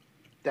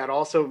 that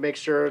also makes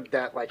sure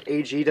that like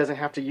AG doesn't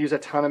have to use a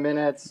ton of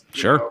minutes.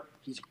 Sure.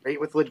 He's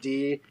great with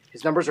Ladie.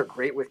 His numbers are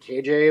great with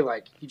KJ.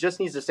 Like, he just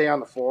needs to stay on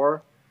the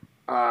floor.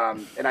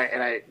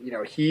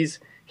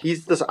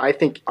 He's this. I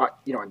think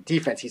on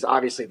defense, he's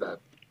obviously the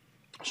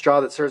straw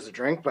that serves the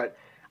drink. But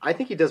I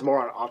think he does more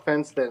on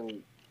offense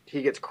than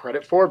he gets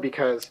credit for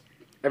because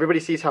everybody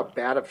sees how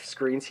bad of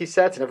screens he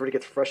sets, and everybody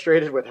gets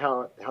frustrated with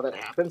how that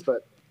happens.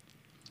 But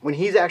when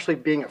he's actually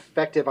being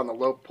effective on the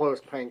low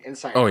post, playing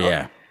inside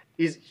out,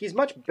 he's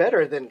much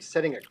better than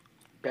setting a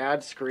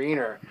bad screen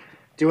or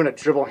doing a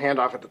dribble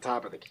handoff at the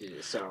top of the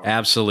key. So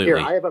absolutely, here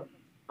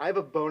I have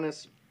a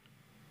bonus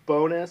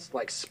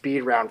like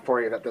speed round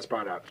for you that this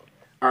brought up.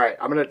 All right,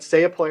 I'm gonna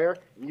say a player,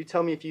 and you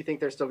tell me if you think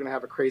they're still gonna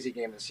have a crazy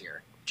game this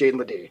year. Jaden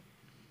Ladie.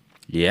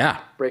 Yeah.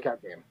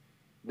 Breakout game.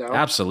 No.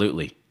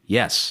 Absolutely.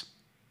 Yes.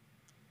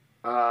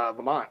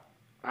 Lamont.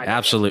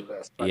 Absolutely.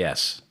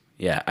 Yes.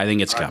 Yeah, I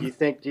think it's coming.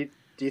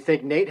 Do you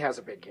think Nate has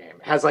a big game?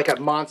 Has like a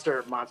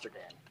monster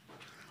game?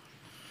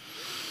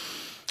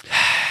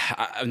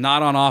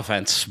 Not on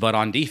offense, but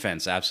on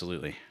defense,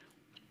 absolutely.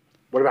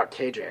 What about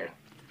KJ?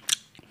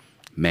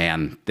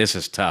 Man, this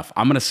is tough.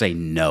 I'm going to say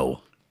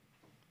no.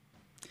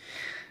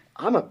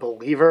 I'm a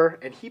believer,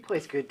 and he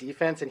plays good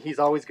defense, and he's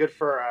always good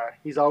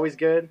he's always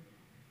good.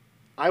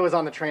 I was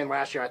on the train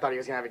last year. I thought he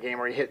was going to have a game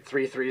where he hit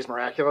 3 threes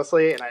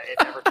miraculously, and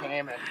it never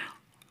came, and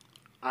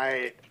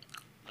I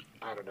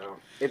don't know.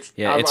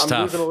 I'm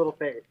tough. losing a little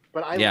faith,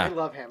 but I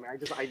love him.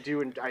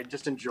 I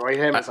just enjoy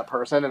him as a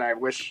person, and I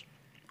wish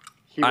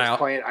he was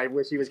playing. I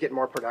wish he was getting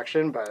more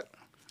production, but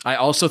I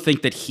also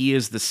think that he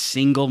is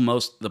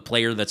the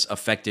player that's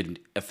affected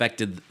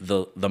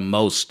the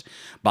most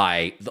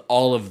by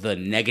all of the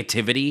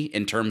negativity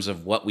in terms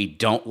of what we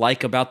don't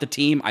like about the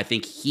team. I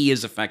think he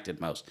is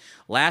affected most.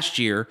 Last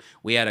year,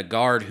 we had a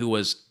guard who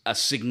was a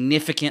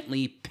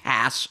significantly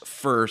pass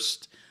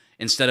first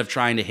instead of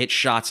trying to hit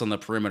shots on the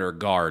perimeter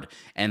guard,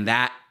 and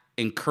that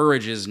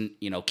encourages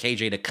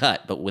KJ to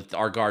cut. But with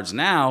our guards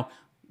now,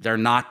 they're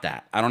not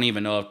that. I don't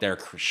even know if they're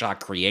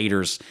shot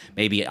creators,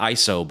 maybe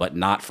ISO, but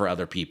not for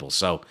other people.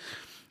 So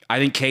I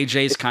think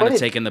KJ's kind of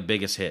taking the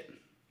biggest hit.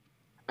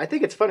 I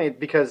think it's funny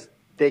because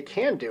they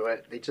can do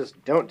it. They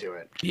just don't do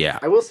it. Yeah.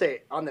 I will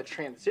say on the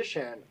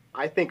transition,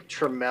 I think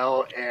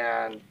Trammell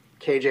and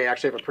KJ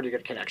actually have a pretty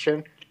good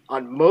connection.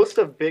 On most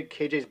of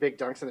KJ's big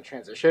dunks in the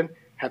transition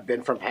have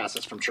been from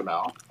passes from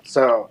Trammell.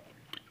 So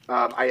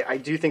I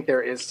do think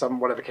there is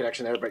somewhat of a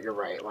connection there, but you're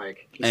right.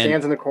 Like, he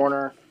stands in the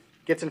corner,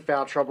 gets in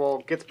foul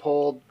trouble, gets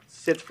pulled,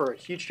 sits for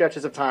huge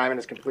stretches of time, and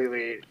is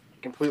completely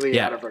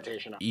out of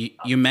rotation.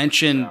 You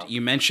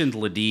mentioned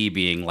Ladie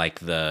being like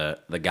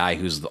the guy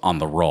who's on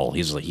the roll.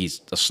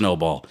 He's a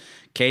snowball.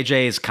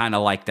 KJ is kind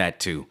of like that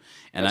too.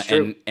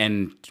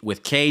 And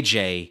with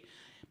KJ,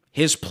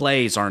 his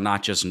plays are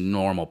not just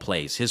normal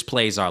plays. His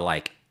plays are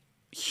like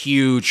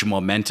huge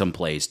momentum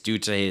plays due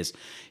to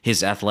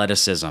his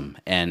athleticism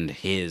and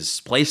his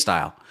play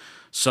style.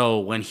 So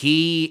when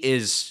he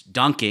is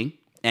dunking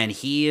and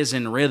he is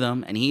in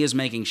rhythm, and he is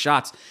making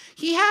shots.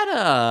 He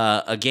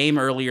had a game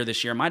earlier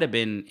this year, it might have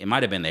been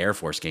the Air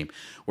Force game,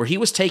 where he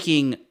was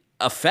taking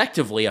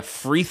effectively a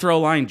free throw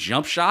line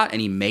jump shot,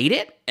 and he made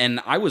it, and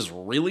I was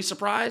really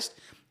surprised.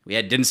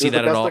 Didn't see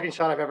that at all. Best looking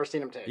shot I've ever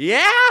seen him take.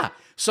 Yeah.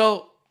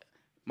 So,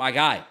 my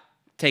guy,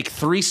 take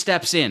 3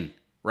 steps in,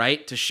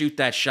 right, to shoot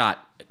that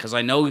shot, because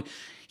I know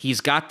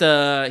he's kind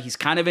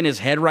of in his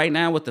head right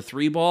now with the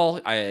 3 ball.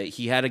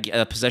 He had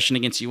a possession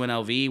against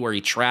UNLV where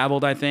he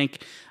traveled, I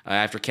think,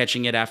 after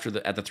catching it at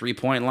the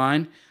 3-point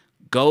line.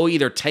 Go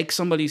either take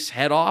somebody's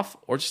head off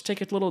or just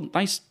take a little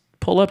nice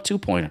pull-up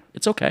 2-pointer.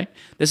 It's okay.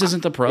 This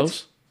isn't the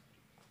pros.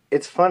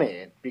 It's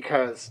funny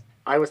because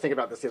I was thinking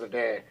about this the other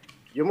day.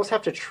 You almost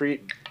have to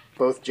treat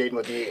both Jaden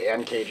Ledee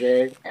and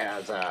KJ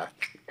as kind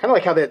of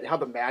like how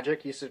the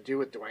Magic used to do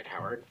with Dwight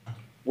Howard,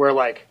 where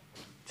like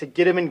to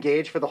get him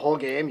engaged for the whole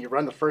game, you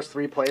run the first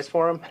 3 plays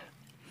for him.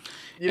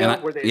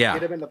 Where they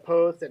get him in the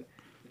post and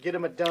get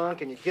him a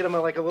dunk, and you get him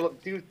a little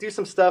do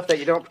some stuff that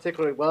you don't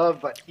particularly love,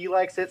 but he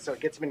likes it, so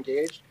it gets him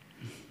engaged.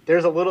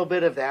 There's a little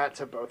bit of that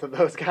to both of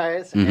those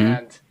guys,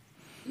 and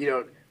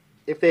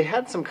if they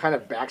had some kind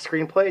of back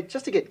screen play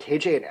just to get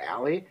KJ and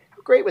Allie,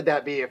 how great would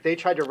that be if they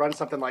tried to run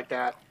something like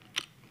that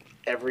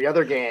every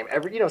other game,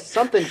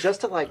 something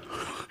just to like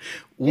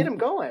get him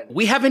going.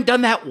 We haven't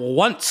done that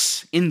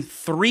once in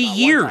 3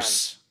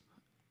 years.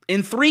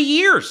 In 3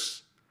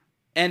 years.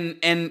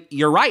 And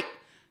you're right.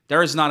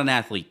 There is not an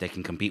athlete that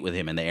can compete with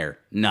him in the air.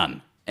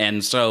 None.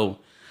 And so,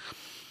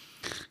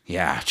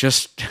 yeah,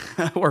 just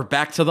we're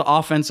back to the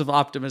offensive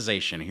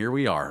optimization. Here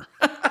we are.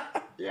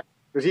 Yeah.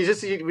 It's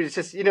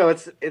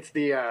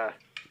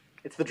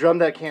the drum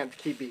that can't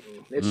keep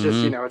beating. It's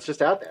just, it's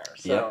just out there.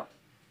 So, yeah.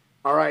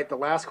 All right, the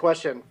last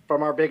question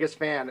from our biggest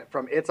fan,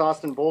 from It's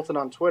Austin Bolton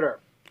on Twitter.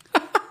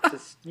 To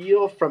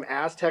steal from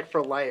Aztec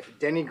for life,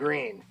 Denny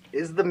Green.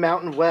 Is the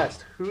Mountain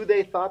West who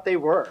they thought they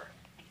were?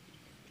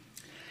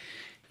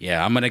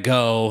 Yeah, I'm going to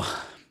go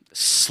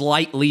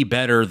slightly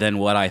better than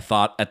what I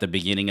thought at the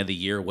beginning of the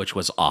year, which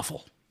was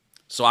awful.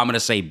 So I'm going to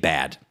say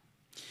bad.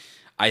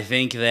 I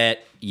think that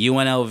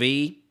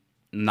UNLV,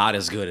 not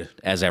as good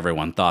as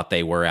everyone thought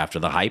they were after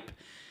the hype.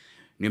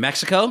 New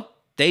Mexico,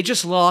 they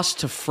just lost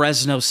to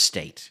Fresno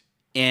State.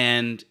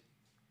 And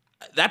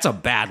that's a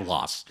bad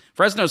loss.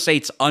 Fresno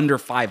State's under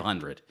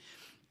 500.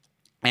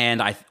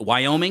 And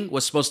Wyoming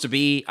was supposed to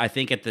be, I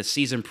think, at the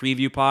season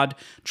preview pod.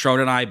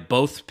 Tron and I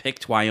both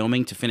picked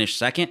Wyoming to finish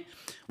second.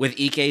 With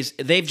Ike's,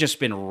 they've just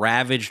been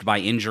ravaged by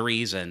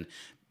injuries, and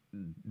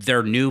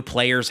their new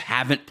players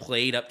haven't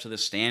played up to the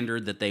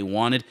standard that they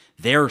wanted.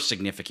 They're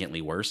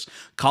significantly worse.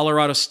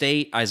 Colorado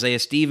State, Isaiah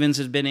Stevens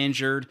has been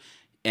injured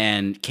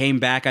and came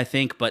back, I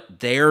think, but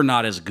they're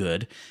not as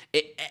good.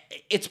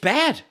 It's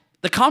bad.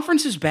 The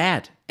conference is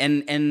bad.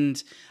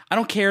 And I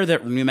don't care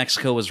that New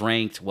Mexico was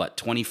ranked,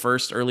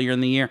 21st earlier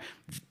in the year.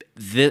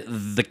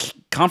 The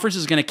conference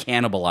is going to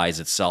cannibalize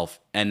itself,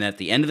 and at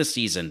the end of the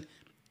season,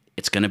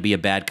 it's going to be a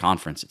bad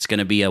conference. It's going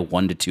to be a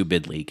 1-2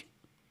 bid league.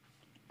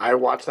 I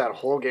watched that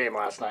whole game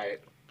last night,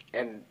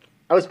 and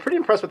I was pretty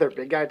impressed with their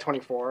big guy,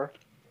 24,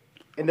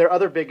 and their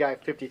other big guy,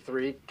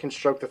 53, can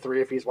stroke the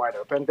 3 if he's wide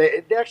open.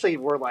 They actually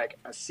were like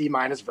a C-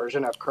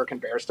 version of Kirk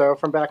and Bairstow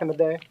from back in the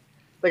day.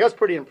 Like, I was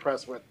pretty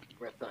impressed with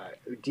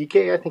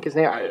Udike, I think his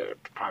name. I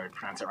probably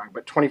pronounced it wrong,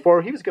 but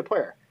 24, he was a good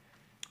player.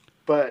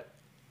 But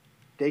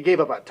they gave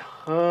up a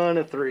ton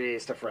of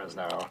threes to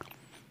Fresno,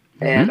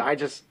 and I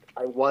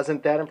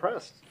wasn't that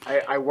impressed.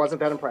 I wasn't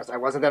that impressed. I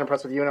wasn't that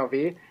impressed with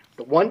UNLV.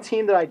 The one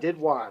team that I did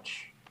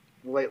watch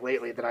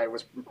lately that I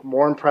was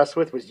more impressed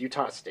with was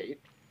Utah State.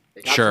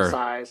 They got some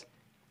size.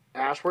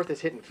 Ashworth is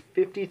hitting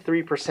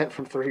 53%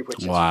 from 3, which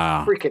is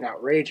freaking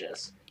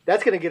outrageous.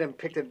 That's going to get him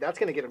picked. That's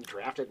going to get him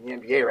drafted in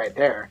the NBA right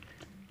there.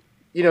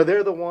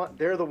 They're the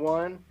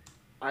one.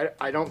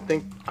 I don't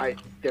think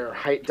their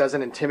height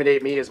doesn't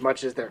intimidate me as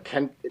much as their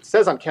It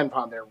says on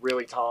KenPom they're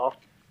really tall.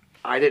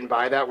 I didn't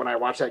buy that when I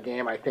watched that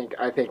game. I think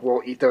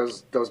we'll eat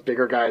those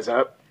bigger guys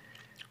up.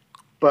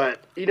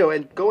 But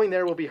and going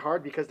there will be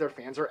hard because their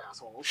fans are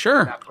assholes.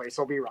 Sure, that place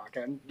will be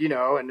rocking.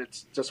 And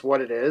it's just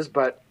what it is.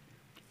 But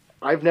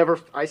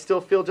I still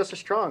feel just as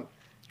strong.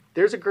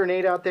 There's a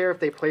grenade out there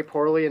if they play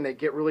poorly and they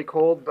get really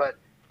cold, but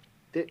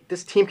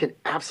this team can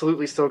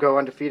absolutely still go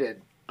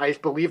undefeated. I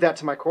believe that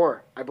to my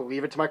core. I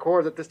believe it to my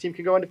core that this team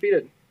can go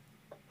undefeated.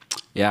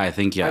 Yeah, I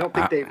think, I don't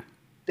think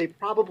they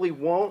probably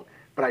won't,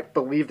 but I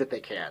believe that they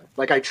can.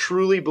 Like, I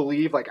truly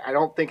believe, I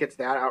don't think it's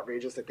that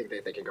outrageous to think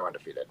that they can go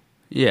undefeated.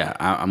 Yeah,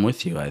 I'm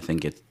with you. I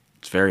think it's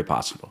very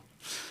possible.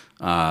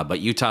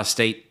 But Utah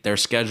State, their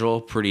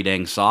schedule, pretty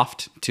dang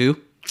soft,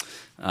 too.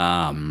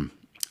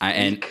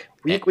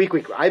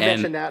 Week. I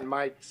mentioned that in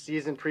my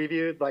season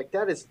preview.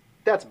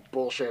 That's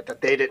bullshit that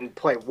they didn't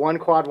play one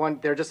quad one.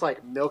 They're just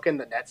milking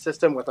the net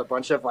system with a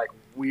bunch of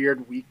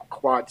weird weak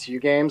quad 2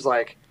 games.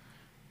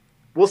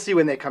 We'll see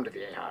when they come to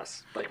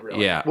Viejas.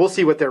 Really. Yeah. We'll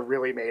see what they're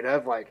really made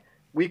of.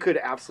 We could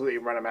absolutely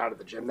run them out of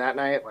the gym that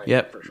night.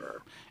 Yep. For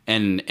sure.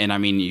 And I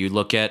mean, you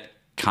look at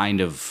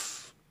kind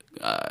of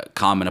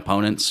common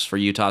opponents for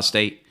Utah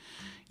State.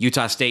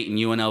 Utah State and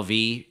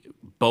UNLV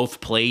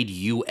both played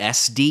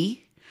USD.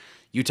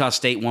 Utah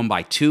State won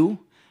by 2.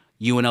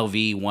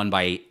 UNLV won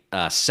by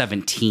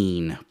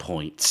 17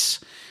 points.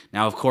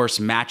 Now, of course,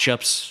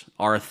 matchups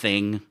are a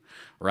thing,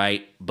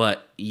 right?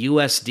 But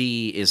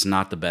USD is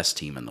not the best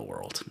team in the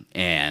world.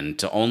 And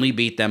to only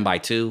beat them by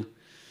 2,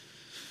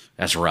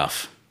 that's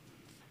rough.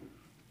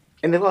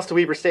 And they lost to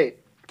Weber State.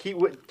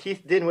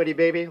 Keith Dinwiddie,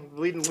 baby,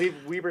 leading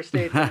Weber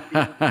State to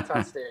beat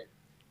Utah State.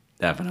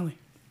 Definitely.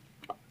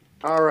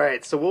 All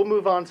right, so we'll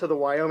move on to the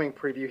Wyoming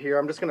preview here.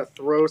 I'm just going to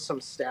throw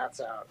some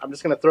stats out. I'm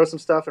just going to throw some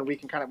stuff, and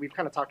we've kind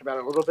of talked about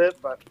it a little bit,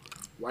 but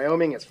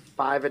Wyoming is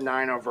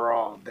 5-9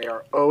 overall. They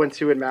are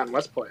 0-2 in Mountain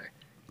West play.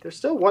 They're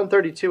still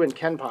 132 in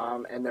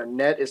KenPom, and their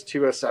net is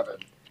 207.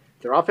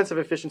 Their offensive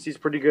efficiency is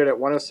pretty good at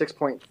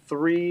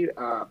 106.3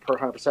 per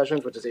 100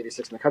 possessions, which is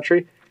 86 in the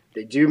country.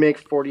 They do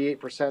make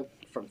 48%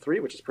 from 3,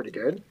 which is pretty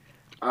good.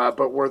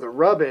 But where the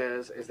rub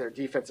is their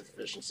defensive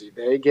efficiency.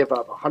 They give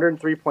up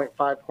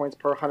 103.5 points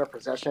per 100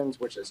 possessions,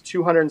 which is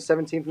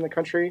 217th in the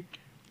country.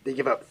 They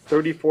give up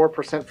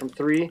 34% from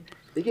 3.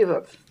 They give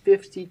up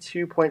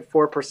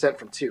 52.4%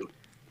 from 2.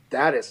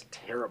 That is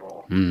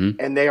terrible. Mm-hmm.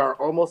 And they are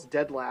almost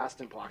dead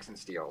last in blocks and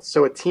steals.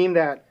 So a team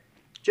that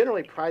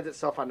generally prides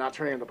itself on not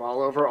turning the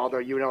ball over,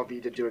 although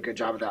UNLV did do a good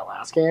job of that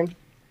last game.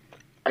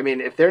 I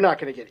mean, if they're not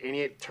going to get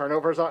any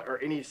turnovers on, or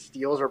any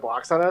steals or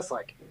blocks on us,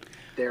 like,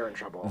 they're in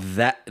trouble.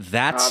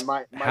 That's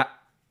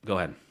go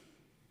ahead.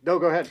 No,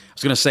 go ahead. I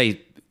was going to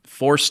say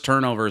forced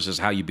turnovers is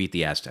how you beat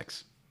the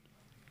Aztecs.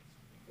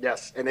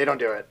 Yes, and they don't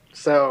do it.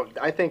 So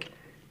I think,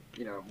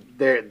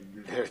 they're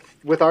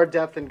with our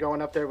depth and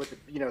going up there with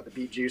the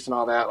beet juice and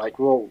all that. Like,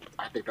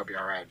 I think they'll be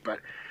all right. But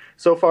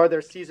so far,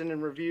 their season in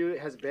review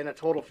has been a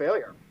total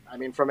failure. I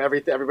mean, from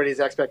everybody's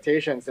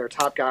expectations, their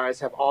top guys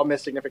have all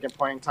missed significant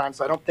playing time.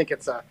 So I don't think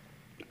it's a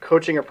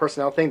coaching or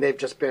personnel thing. They've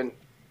just been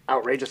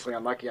outrageously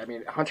unlucky. I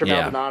mean, Hunter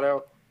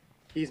Maldonado,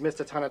 he's missed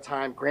a ton of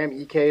time. Graham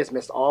Ike has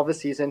missed all of the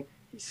season.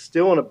 He's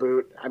still in a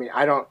boot. I mean,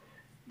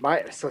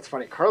 so it's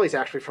funny. Carly's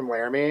actually from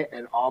Laramie,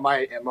 and all my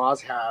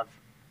in-laws have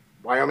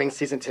Wyoming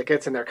season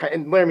tickets, and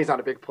Laramie's not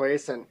a big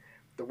place, and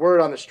the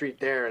word on the street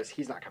there is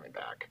he's not coming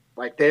back.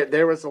 Like,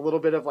 there was a little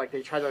bit of, like,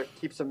 they tried to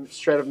keep some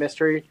shred of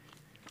mystery.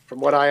 From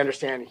what I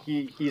understand,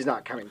 he's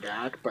not coming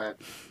back, but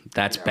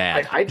that's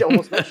bad. I'd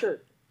almost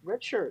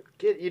redshirt.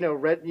 Get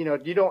red.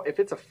 You don't, if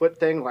it's a foot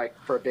thing, like,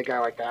 for a big guy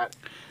like that,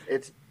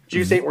 it's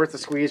juice ain't worth the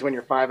squeeze when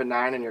you're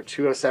 5-9 and you're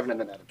 207 in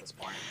the net at this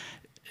point.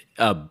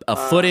 A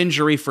foot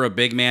injury for a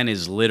big man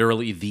is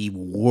literally the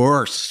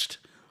worst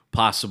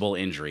possible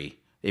injury.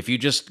 If you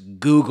just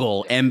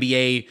Google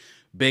NBA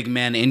big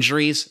men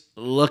injuries,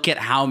 look at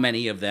how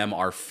many of them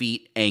are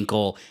feet,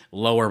 ankle,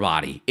 lower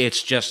body.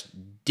 It's just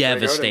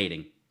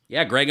devastating.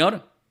 Yeah, Greg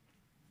Oden.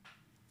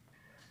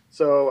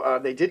 So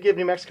they did give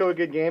New Mexico a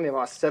good game. They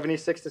lost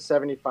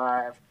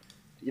 76-75.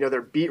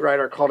 Their beat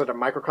writer called it a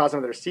microcosm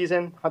of their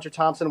season. Hunter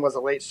Thompson was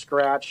a late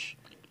scratch.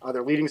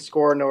 Their leading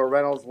scorer, Noah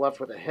Reynolds, left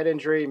with a head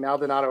injury.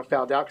 Maldonado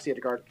fouled out because he had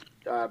to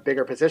guard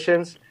bigger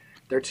positions.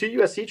 Their 2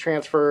 USC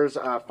transfers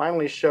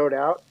finally showed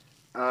out.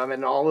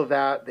 And all of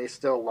that, they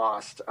still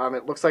lost.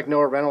 It looks like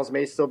Noah Reynolds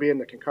may still be in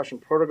the concussion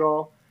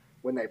protocol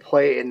when they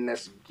play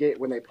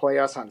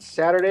us on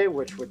Saturday,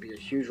 which would be a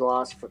huge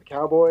loss for the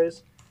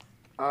Cowboys.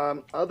 My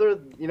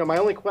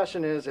only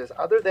question is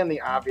other than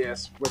the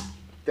obvious,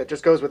 that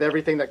just goes with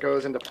everything that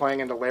goes into playing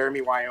into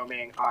Laramie,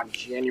 Wyoming on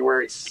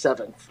January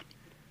 7th,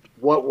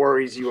 what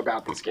worries you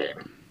about this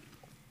game?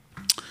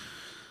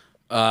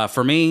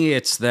 For me,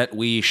 it's that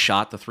we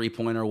shot the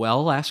 3-pointer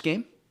well last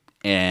game,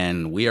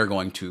 and we are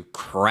going to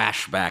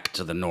crash back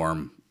to the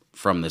norm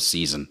from this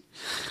season.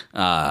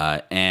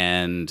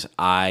 And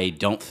I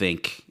don't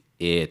think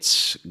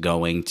it's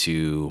going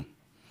to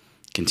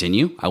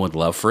continue. I would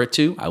love for it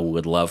to. I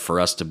would love for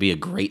us to be a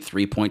great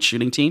 3-point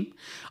shooting team.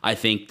 I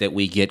think that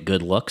we get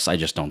good looks. I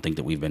just don't think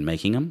that we've been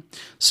making them.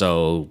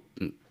 So,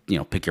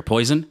 pick your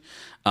poison.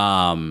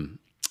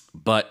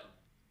 But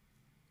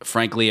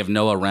frankly, if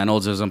Noah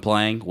Reynolds isn't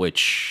playing,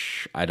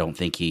 which I don't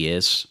think he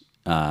is,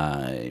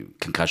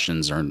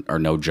 concussions are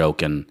no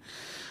joke, and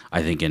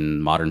I think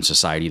in modern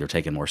society they're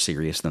taken more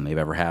serious than they've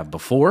ever have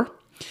before.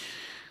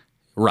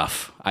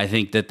 Rough. I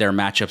think that their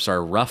matchups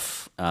are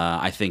rough.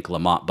 I think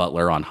Lamont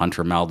Butler on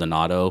Hunter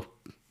Maldonado,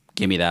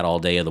 give me that all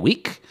day of the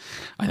week.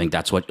 I think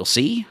that's what you'll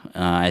see.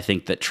 I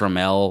think that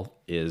Trammell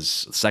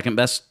is second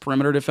best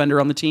perimeter defender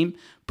on the team.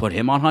 Put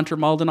him on Hunter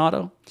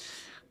Maldonado.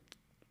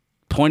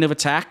 Point of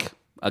attack,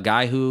 a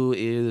guy who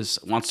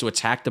wants to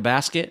attack the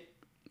basket.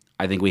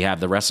 I think we have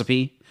the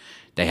recipe.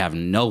 They have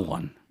no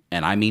one,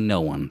 and I mean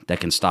no one, that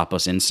can stop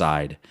us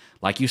inside.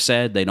 Like you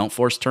said, they don't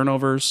force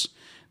turnovers.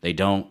 They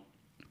don't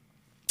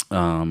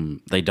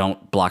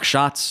block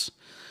shots.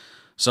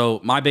 So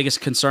my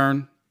biggest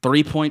concern,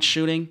 3-point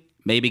shooting,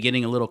 maybe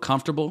getting a little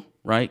comfortable,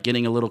 right?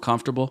 Getting a little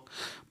comfortable.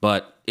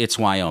 But it's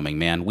Wyoming,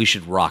 man. We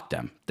should rock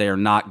them. They're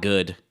not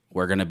good.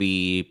 We're going to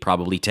be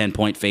probably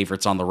 10-point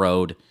favorites on the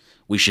road.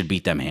 We should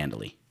beat them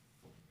handily.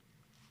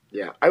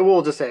 Yeah, I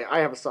will just say I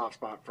have a soft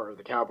spot for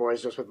the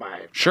Cowboys just with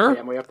my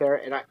family up there.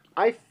 And I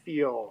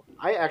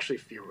actually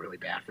feel really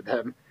bad for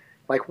them.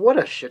 Like, what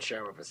a shit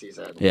show of a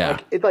season. Yeah.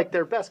 Like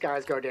their best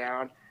guys go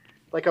down.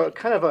 Like a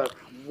kind of a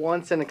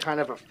once in a kind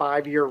of a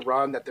 5-year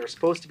run that they're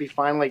supposed to be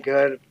finally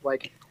good.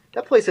 Like,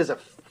 that place is a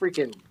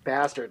freaking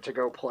bastard to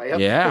go play up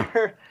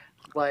there.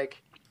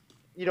 Like,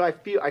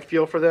 I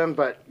feel for them,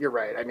 but you're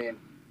right. I mean,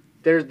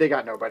 they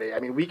got nobody. I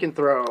mean, we can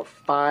throw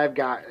 5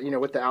 guys,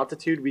 with the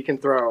altitude, we can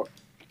throw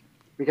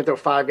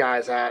 5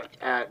 guys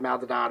at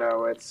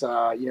Maldonado. It's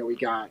we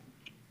got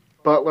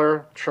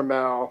Butler,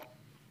 Trammell,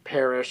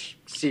 Parrish,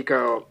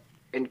 Seco,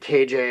 and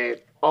KJ.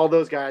 All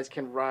those guys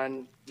can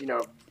run,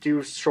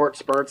 do short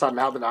spurts on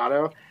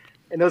Maldonado,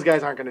 and those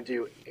guys aren't going to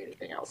do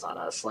anything else on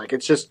us. Like,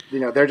 it's just,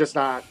 they're just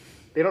not.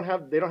 They don't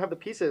have the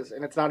pieces,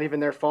 and it's not even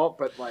their fault.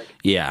 But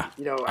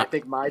I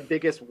think my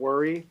biggest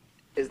worry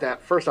is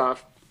that, first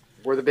off,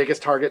 we're the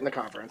biggest target in the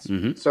conference,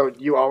 so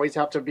you always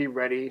have to be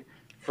ready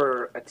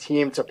for a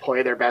team to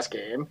play their best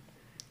game,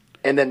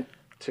 and then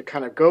to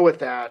kind of go with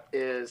that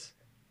is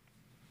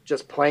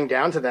just playing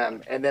down to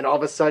them, and then all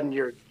of a sudden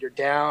you're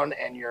down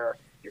and you're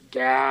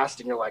gassed,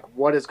 and you're like,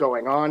 what is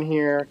going on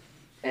here?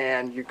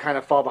 And you kind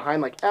of fall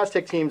behind. Like,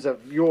 Aztec teams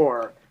of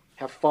yore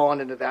have fallen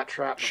into that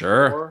trap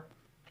before,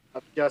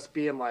 of just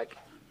being like,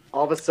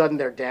 all of a sudden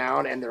they're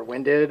down and they're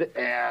winded,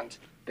 and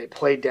they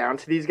play down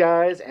to these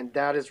guys, and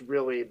that is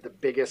really the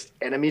biggest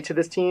enemy to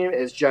this team,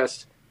 is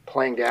just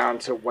playing down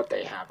to what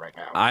they have right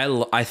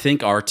now. I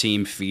think our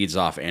team feeds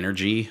off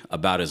energy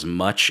about as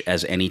much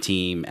as any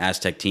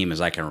Aztec team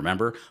as I can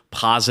remember,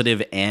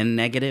 positive and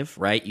negative,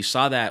 right? You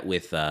saw that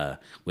with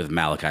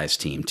Malachi's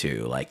team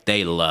too. Like,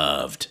 they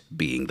loved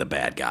being the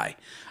bad guy.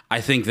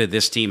 I think that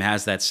this team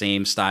has that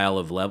same style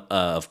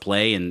of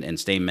play and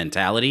same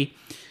mentality.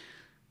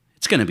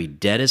 It's going to be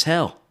dead as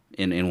hell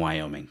in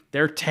Wyoming.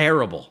 They're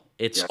terrible.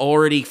 It's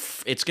going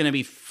to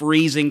be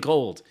freezing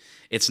cold.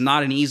 It's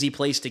not an easy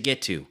place to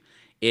get to.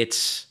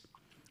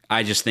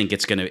 I just think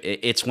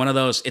it's one of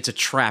those, it's a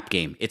trap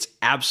game. It's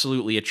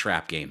absolutely a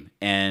trap game.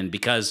 And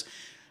because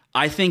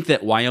I think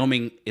that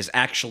Wyoming is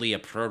actually a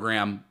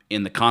program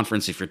in the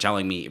conference, if you're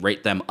telling me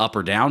rate them up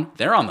or down,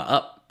 they're on the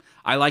up.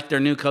 I like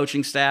their new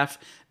coaching staff.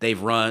 They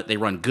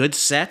run good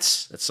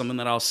sets. That's something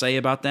that I'll say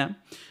about them.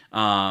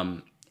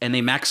 And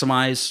they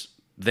maximize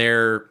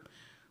their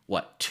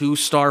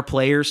 2-star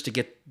players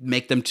to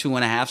make them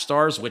 2.5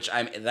 stars, which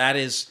that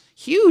is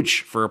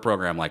huge for a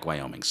program like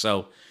Wyoming.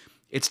 So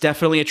it's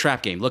definitely a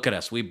trap game. Look at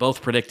us. We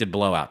both predicted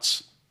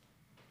blowouts.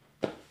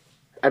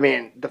 I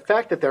mean, the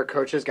fact that their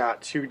coaches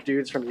got 2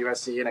 dudes from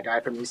USC and a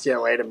guy from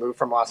UCLA to move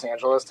from Los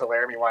Angeles to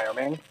Laramie,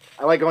 Wyoming.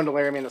 I like going to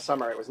Laramie in the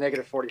summer. It was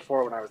negative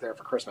 44 when I was there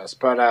for Christmas.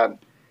 But,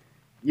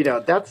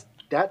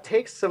 that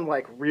takes some,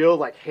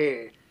 real,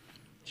 hey,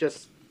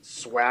 just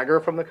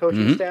swagger from the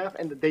coaching staff.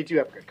 And they do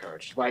have a good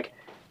coach. Like,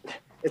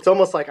 it's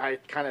almost like I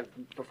kind of,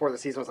 before the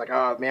season, was like,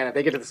 oh, man, if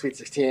they get to the Sweet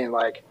 16,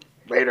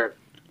 later,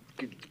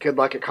 good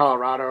luck at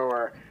Colorado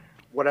or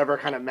whatever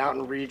kind of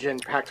mountain region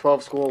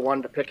Pac-12 school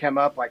wanted to pick him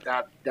up, like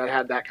that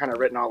had that kind of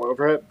written all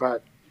over it.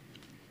 But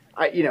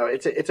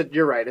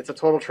you're right. It's a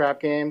total trap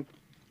game.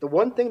 The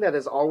one thing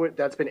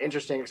that's been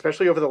interesting,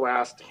 especially over the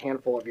last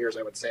handful of years,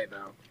 I would say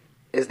though,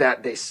 is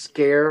that they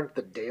scare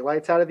the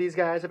daylights out of these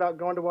guys about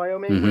going to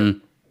Wyoming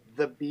with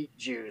the beet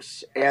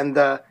juice and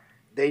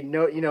they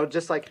know,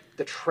 just like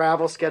the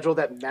travel schedule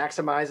that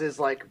maximizes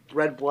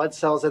red blood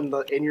cells in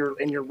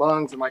your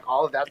lungs and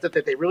all of that stuff,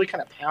 that they really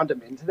kind of pound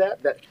them into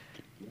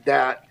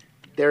that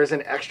there's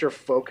an extra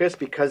focus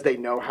because they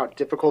know how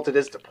difficult it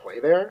is to play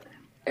there.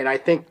 And I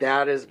think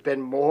that has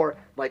been more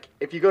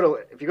if you go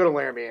to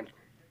Laramie,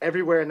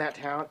 everywhere in that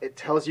town, it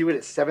tells you it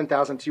is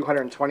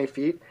 7,220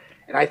 feet.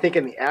 And I think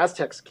in the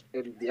Aztecs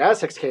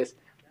case,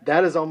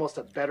 that is almost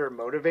a better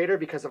motivator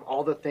because of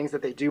all the things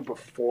that they do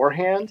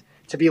beforehand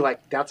to be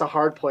like, that's a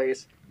hard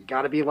place. You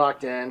got to be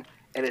locked in,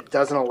 and it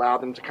doesn't allow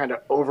them to kind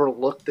of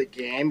overlook the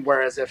game.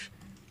 Whereas if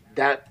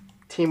that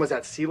team was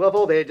at sea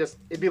level,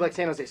 it'd be like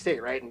San Jose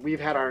State, right? And we've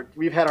had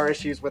our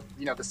issues with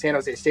the San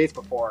Jose States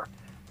before.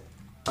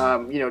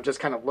 Just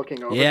kind of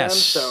looking over them.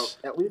 So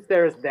at least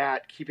there's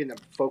that keeping them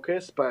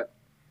focused. But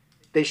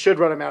they should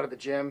run them out of the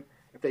gym.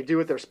 If they do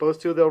what they're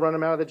supposed to, they'll run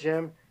them out of the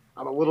gym.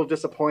 I'm a little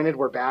disappointed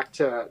we're back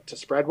to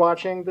spread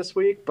watching this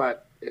week,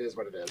 but it is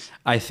what it is.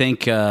 I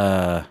think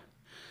we're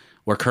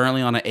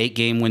currently on an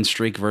 8-game win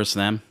streak versus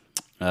them.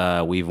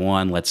 We've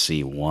won,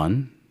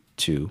 1,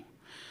 2.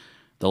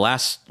 The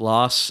last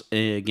loss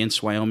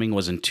against Wyoming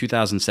was in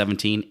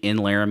 2017 in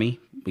Laramie.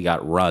 We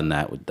got run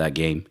that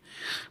game.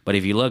 But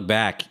if you look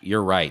back,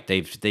 you're right.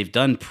 They've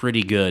done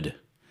pretty good.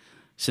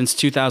 Since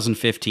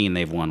 2015,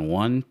 they've won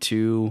 1,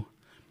 2,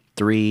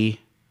 3,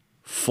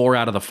 4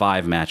 out of the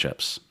 5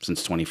 matchups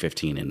since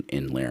 2015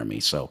 in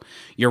Laramie. So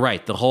you're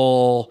right. The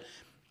whole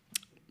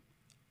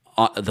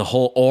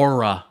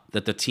aura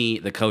that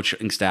the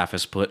coaching staff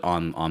has put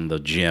on the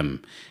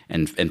gym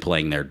and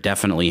playing there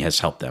definitely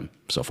has helped them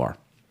so far.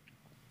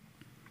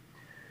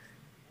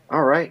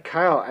 All right,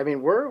 Kyle. I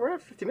mean, we're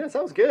at 50 minutes.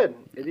 That was good.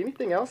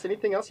 Anything else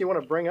you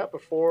want to bring up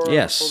before we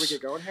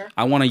get going here?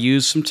 I want to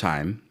use some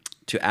time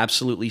to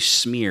absolutely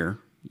smear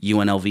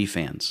UNLV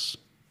fans.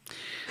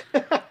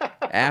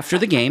 After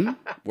the game,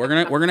 we're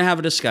gonna have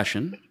a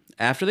discussion.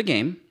 After the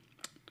game,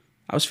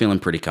 I was feeling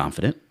pretty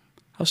confident.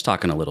 I was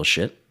talking a little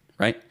shit,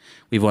 right?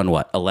 We've won,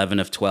 what, 11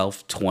 of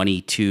 12,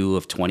 22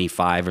 of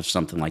 25 or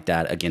something like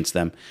that against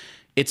them.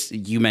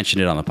 You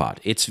mentioned it on the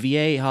pod. It's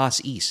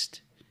Viejas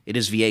East. It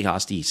is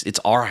Viejas East. It's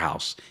our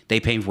house. They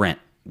pay rent.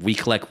 We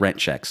collect rent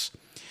checks.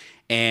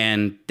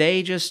 And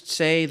they just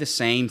say the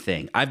same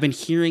thing. I've been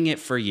hearing it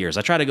for years.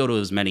 I try to go to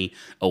as many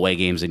away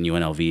games in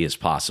UNLV as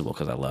possible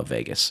because I love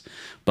Vegas.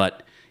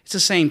 But it's the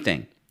same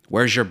thing.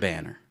 Where's your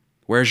banner?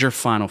 Where's your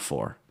Final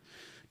Four?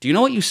 Do you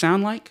know what you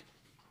sound like?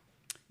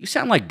 You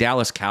sound like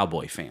Dallas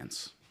Cowboy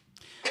fans.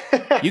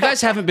 You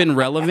guys haven't been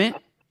relevant.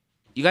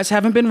 You guys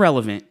haven't been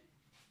relevant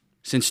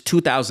since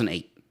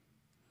 2008.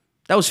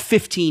 That was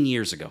 15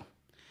 years ago.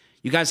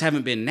 You guys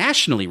haven't been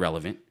nationally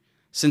relevant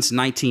since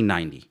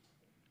 1990.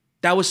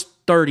 That was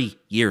 30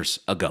 years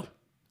ago.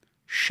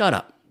 Shut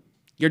up.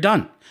 You're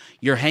done.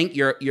 You're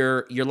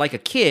like a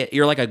kid.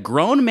 You're like a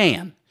grown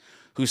man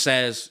who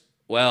says,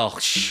 well,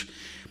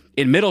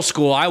 in middle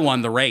school, I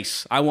won the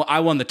race. I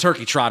won the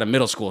turkey trot in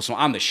middle school, so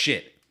I'm the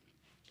shit.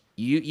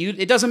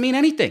 It doesn't mean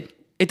anything.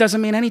 It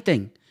doesn't mean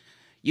anything.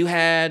 You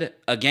had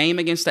a game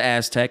against the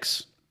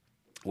Aztecs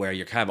where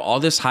you have all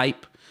this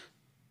hype.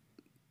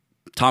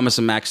 Thomas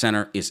and Mack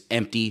Center is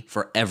empty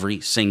for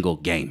every single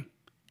game.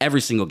 Every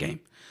single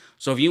game.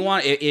 So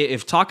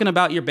if talking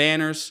about your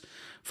banners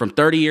from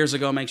 30 years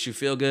ago makes you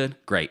feel good,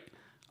 great.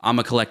 I'm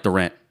going to collect the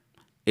rent.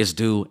 It's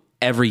due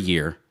every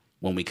year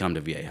when we come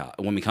to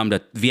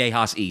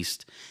Viejas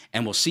East.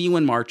 And we'll see you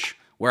in March,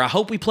 where I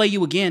hope we play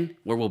you again,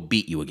 where we'll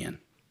beat you again.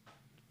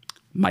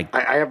 Mike.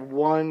 I have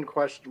one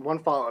question, one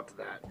follow-up to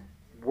that.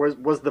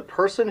 Was the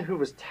person who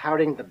was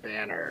touting the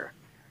banner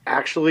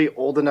actually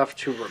old enough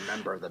to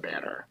remember the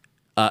banner?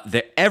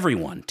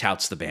 Everyone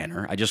touts the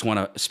banner. I just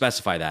want to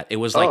specify that. It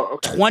was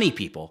like 20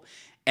 people.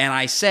 And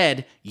I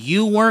said,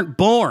 you weren't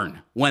born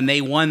when they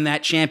won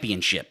that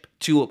championship,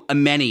 to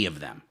many of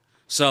them.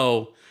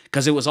 So,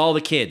 because it was all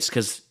the kids,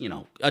 because,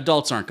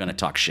 adults aren't going to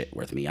talk shit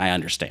with me. I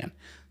understand.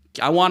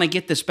 I want to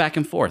get this back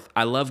and forth.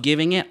 I love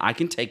giving it. I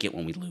can take it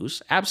when we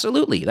lose.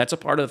 Absolutely. That's a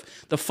part of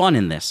the fun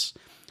in this.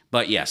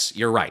 But yes,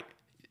 you're right.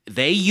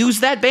 They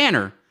used that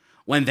banner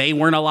when they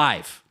weren't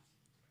alive.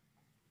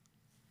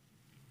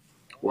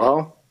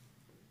 Well,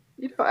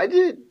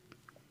 they're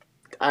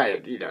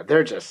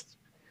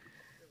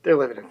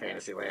living in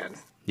fantasy land.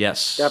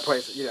 Yes. That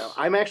place,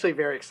 I'm actually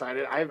very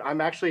excited. I'm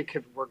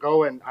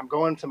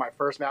going to my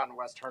first Mountain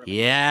West tournament.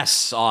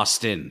 Yes,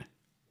 Austin.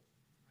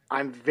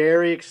 I'm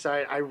very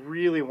excited. I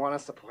really want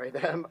us to play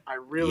them. I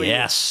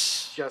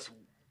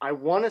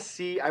want to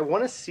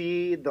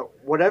see the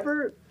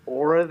whatever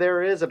aura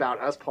there is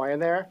about us playing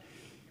there.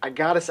 I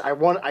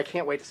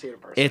can't wait to see it in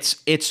person.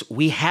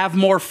 We have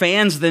more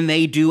fans than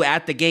they do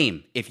at the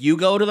game. If you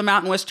go to the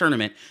Mountain West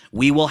tournament,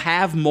 we will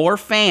have more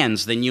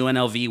fans than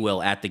UNLV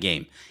will at the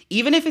game.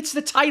 Even if it's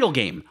the title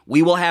game,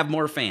 we will have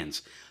more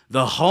fans.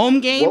 The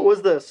home game. What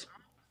was the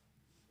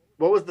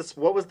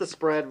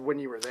spread when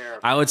you were there?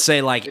 I would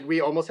say did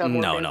we almost have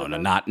more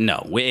fans?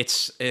 No.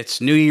 It's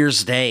New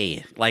Year's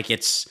Day. Like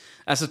that's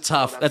a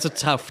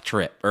tough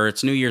trip, or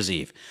it's New Year's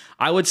Eve.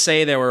 I would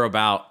say there were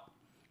about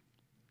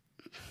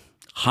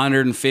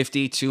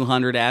 150,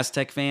 200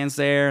 Aztec fans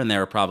there, and there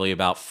were probably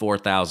about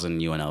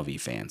 4,000 UNLV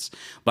fans.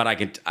 But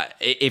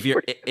if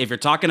you're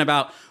talking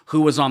about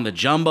who was on the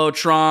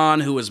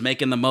Jumbotron, who was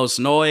making the most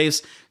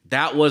noise,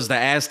 that was the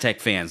Aztec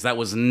fans. That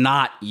was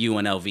not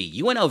UNLV.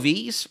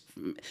 UNLV's,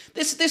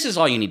 this is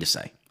all you need to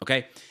say,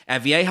 okay?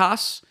 At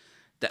Viejas,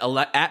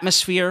 the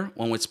atmosphere,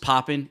 when it's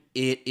popping,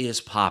 it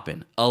is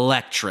popping.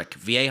 Electric.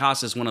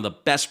 Viejas is one of the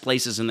best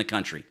places in the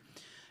country.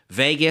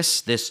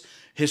 Vegas, this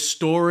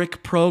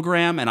historic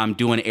program, and I'm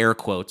doing air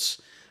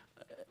quotes,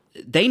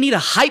 they need a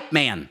hype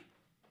man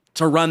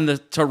to run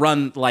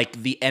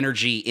like the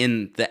energy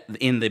in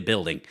the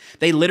building.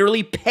 They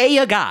literally pay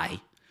a guy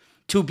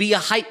to be a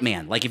hype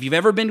man. Like if you've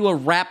ever been to a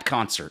rap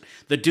concert,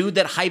 the dude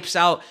that hypes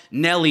out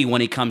Nelly when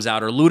he comes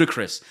out, or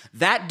Ludacris,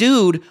 that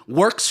dude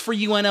works for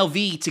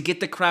UNLV to get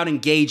the crowd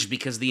engaged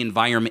because the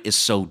environment is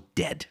so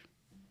dead.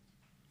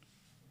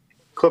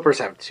 Clippers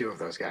have two of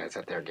those guys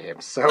at their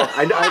games, so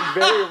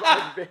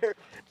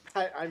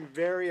I'm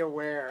very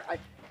aware.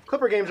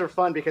 Clipper games are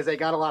fun because they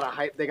got a lot of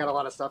hype. They got a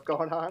lot of stuff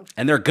going on,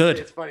 and they're good.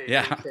 It's funny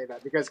you say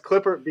that because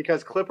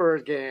Clipper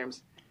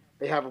games,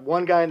 they have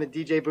one guy in the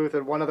DJ booth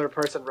and one other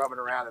person roaming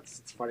around.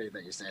 It's funny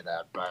that you say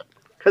that, but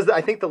because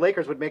I think the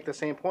Lakers would make the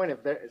same point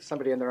if there's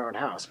somebody in their own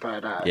house.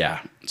 But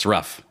yeah, it's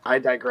rough. I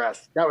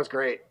digress. That was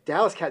great.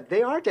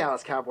 They are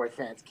Dallas Cowboy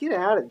fans. Get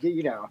out of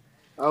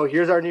Oh,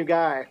 here's our new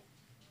guy.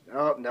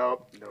 Oh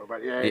no,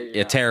 nobody.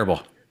 Yeah.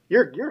 Terrible.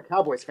 You're a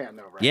Cowboys fan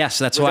though, right? Yes,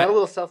 that's why. why. That a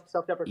little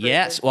self-deprecating.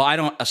 Yes. Well, I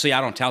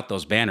don't tout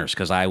those banners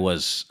because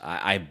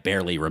I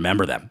barely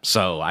remember them,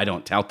 so I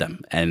don't tout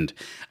them. And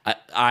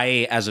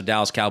I, as a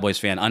Dallas Cowboys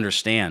fan,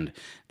 understand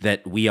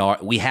that we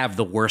have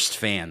the worst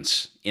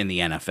fans in the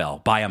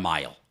NFL by a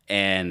mile,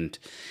 and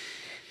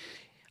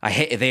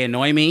they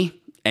annoy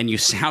me. And you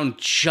sound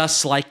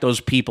just like those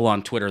people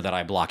on Twitter that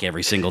I block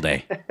every single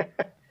day.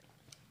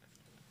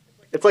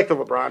 It's like the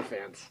LeBron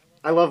fans.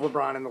 I love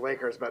LeBron and the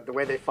Lakers, but the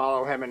way they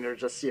follow him and they're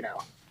just,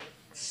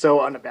 so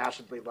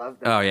unabashedly love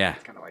them. Oh yeah,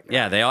 it's kind of like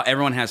that. yeah.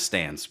 Everyone has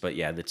stands, but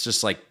yeah, it's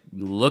just like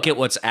look at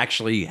what's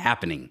actually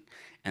happening,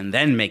 and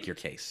then make your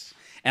case.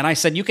 And I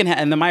said you can,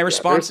 and then my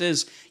response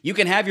is you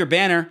can have your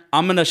banner.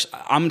 I'm gonna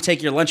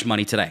take your lunch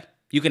money today.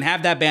 You can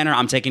have that banner.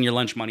 I'm taking your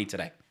lunch money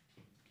today.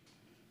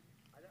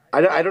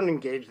 I don't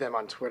engage them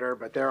on Twitter,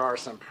 but there are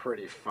some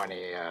pretty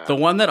funny. The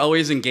one that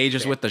always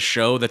engages with the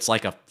show that's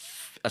like a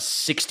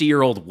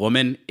 60-year-old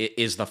woman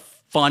is the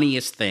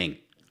funniest thing.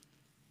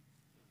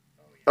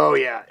 Oh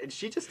yeah, and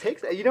she just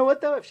takes it. You know what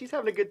though? If she's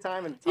having a good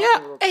time and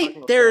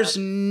there's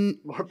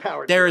more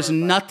power. There is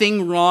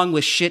nothing wrong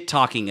with shit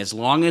talking as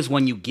long as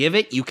when you give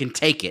it, you can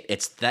take it.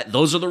 It's that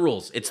those are the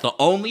rules. It's the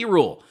only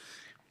rule.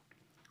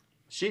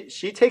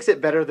 She takes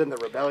it better than the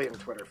Rebellion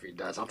Twitter feed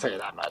does. I'll tell you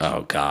that much.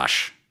 Oh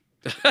gosh.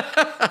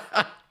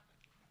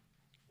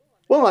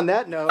 Well, on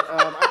that note,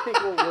 I think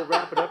we'll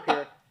wrap it up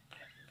here.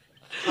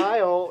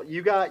 Kyle,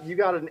 you got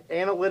an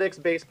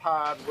analytics-based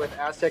pod with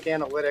Aztec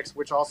Analytics,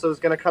 which also is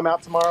going to come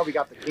out tomorrow. We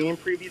got the game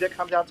preview that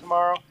comes out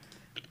tomorrow.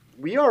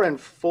 We are the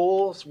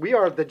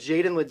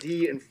Jaden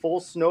Ledee in full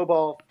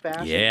snowball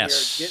fashion.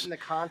 Yes. Here, getting the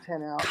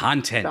content out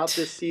about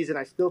this season.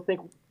 I still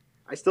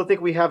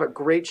think we have a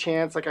great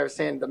chance. Like I was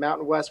saying, the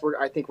Mountain West,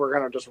 I think we're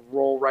going to just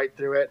roll right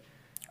through it.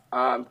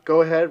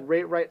 Go ahead,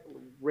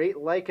 rate,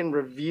 like, and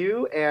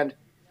review. And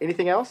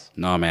anything else?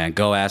 No, man.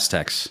 Go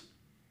Aztecs.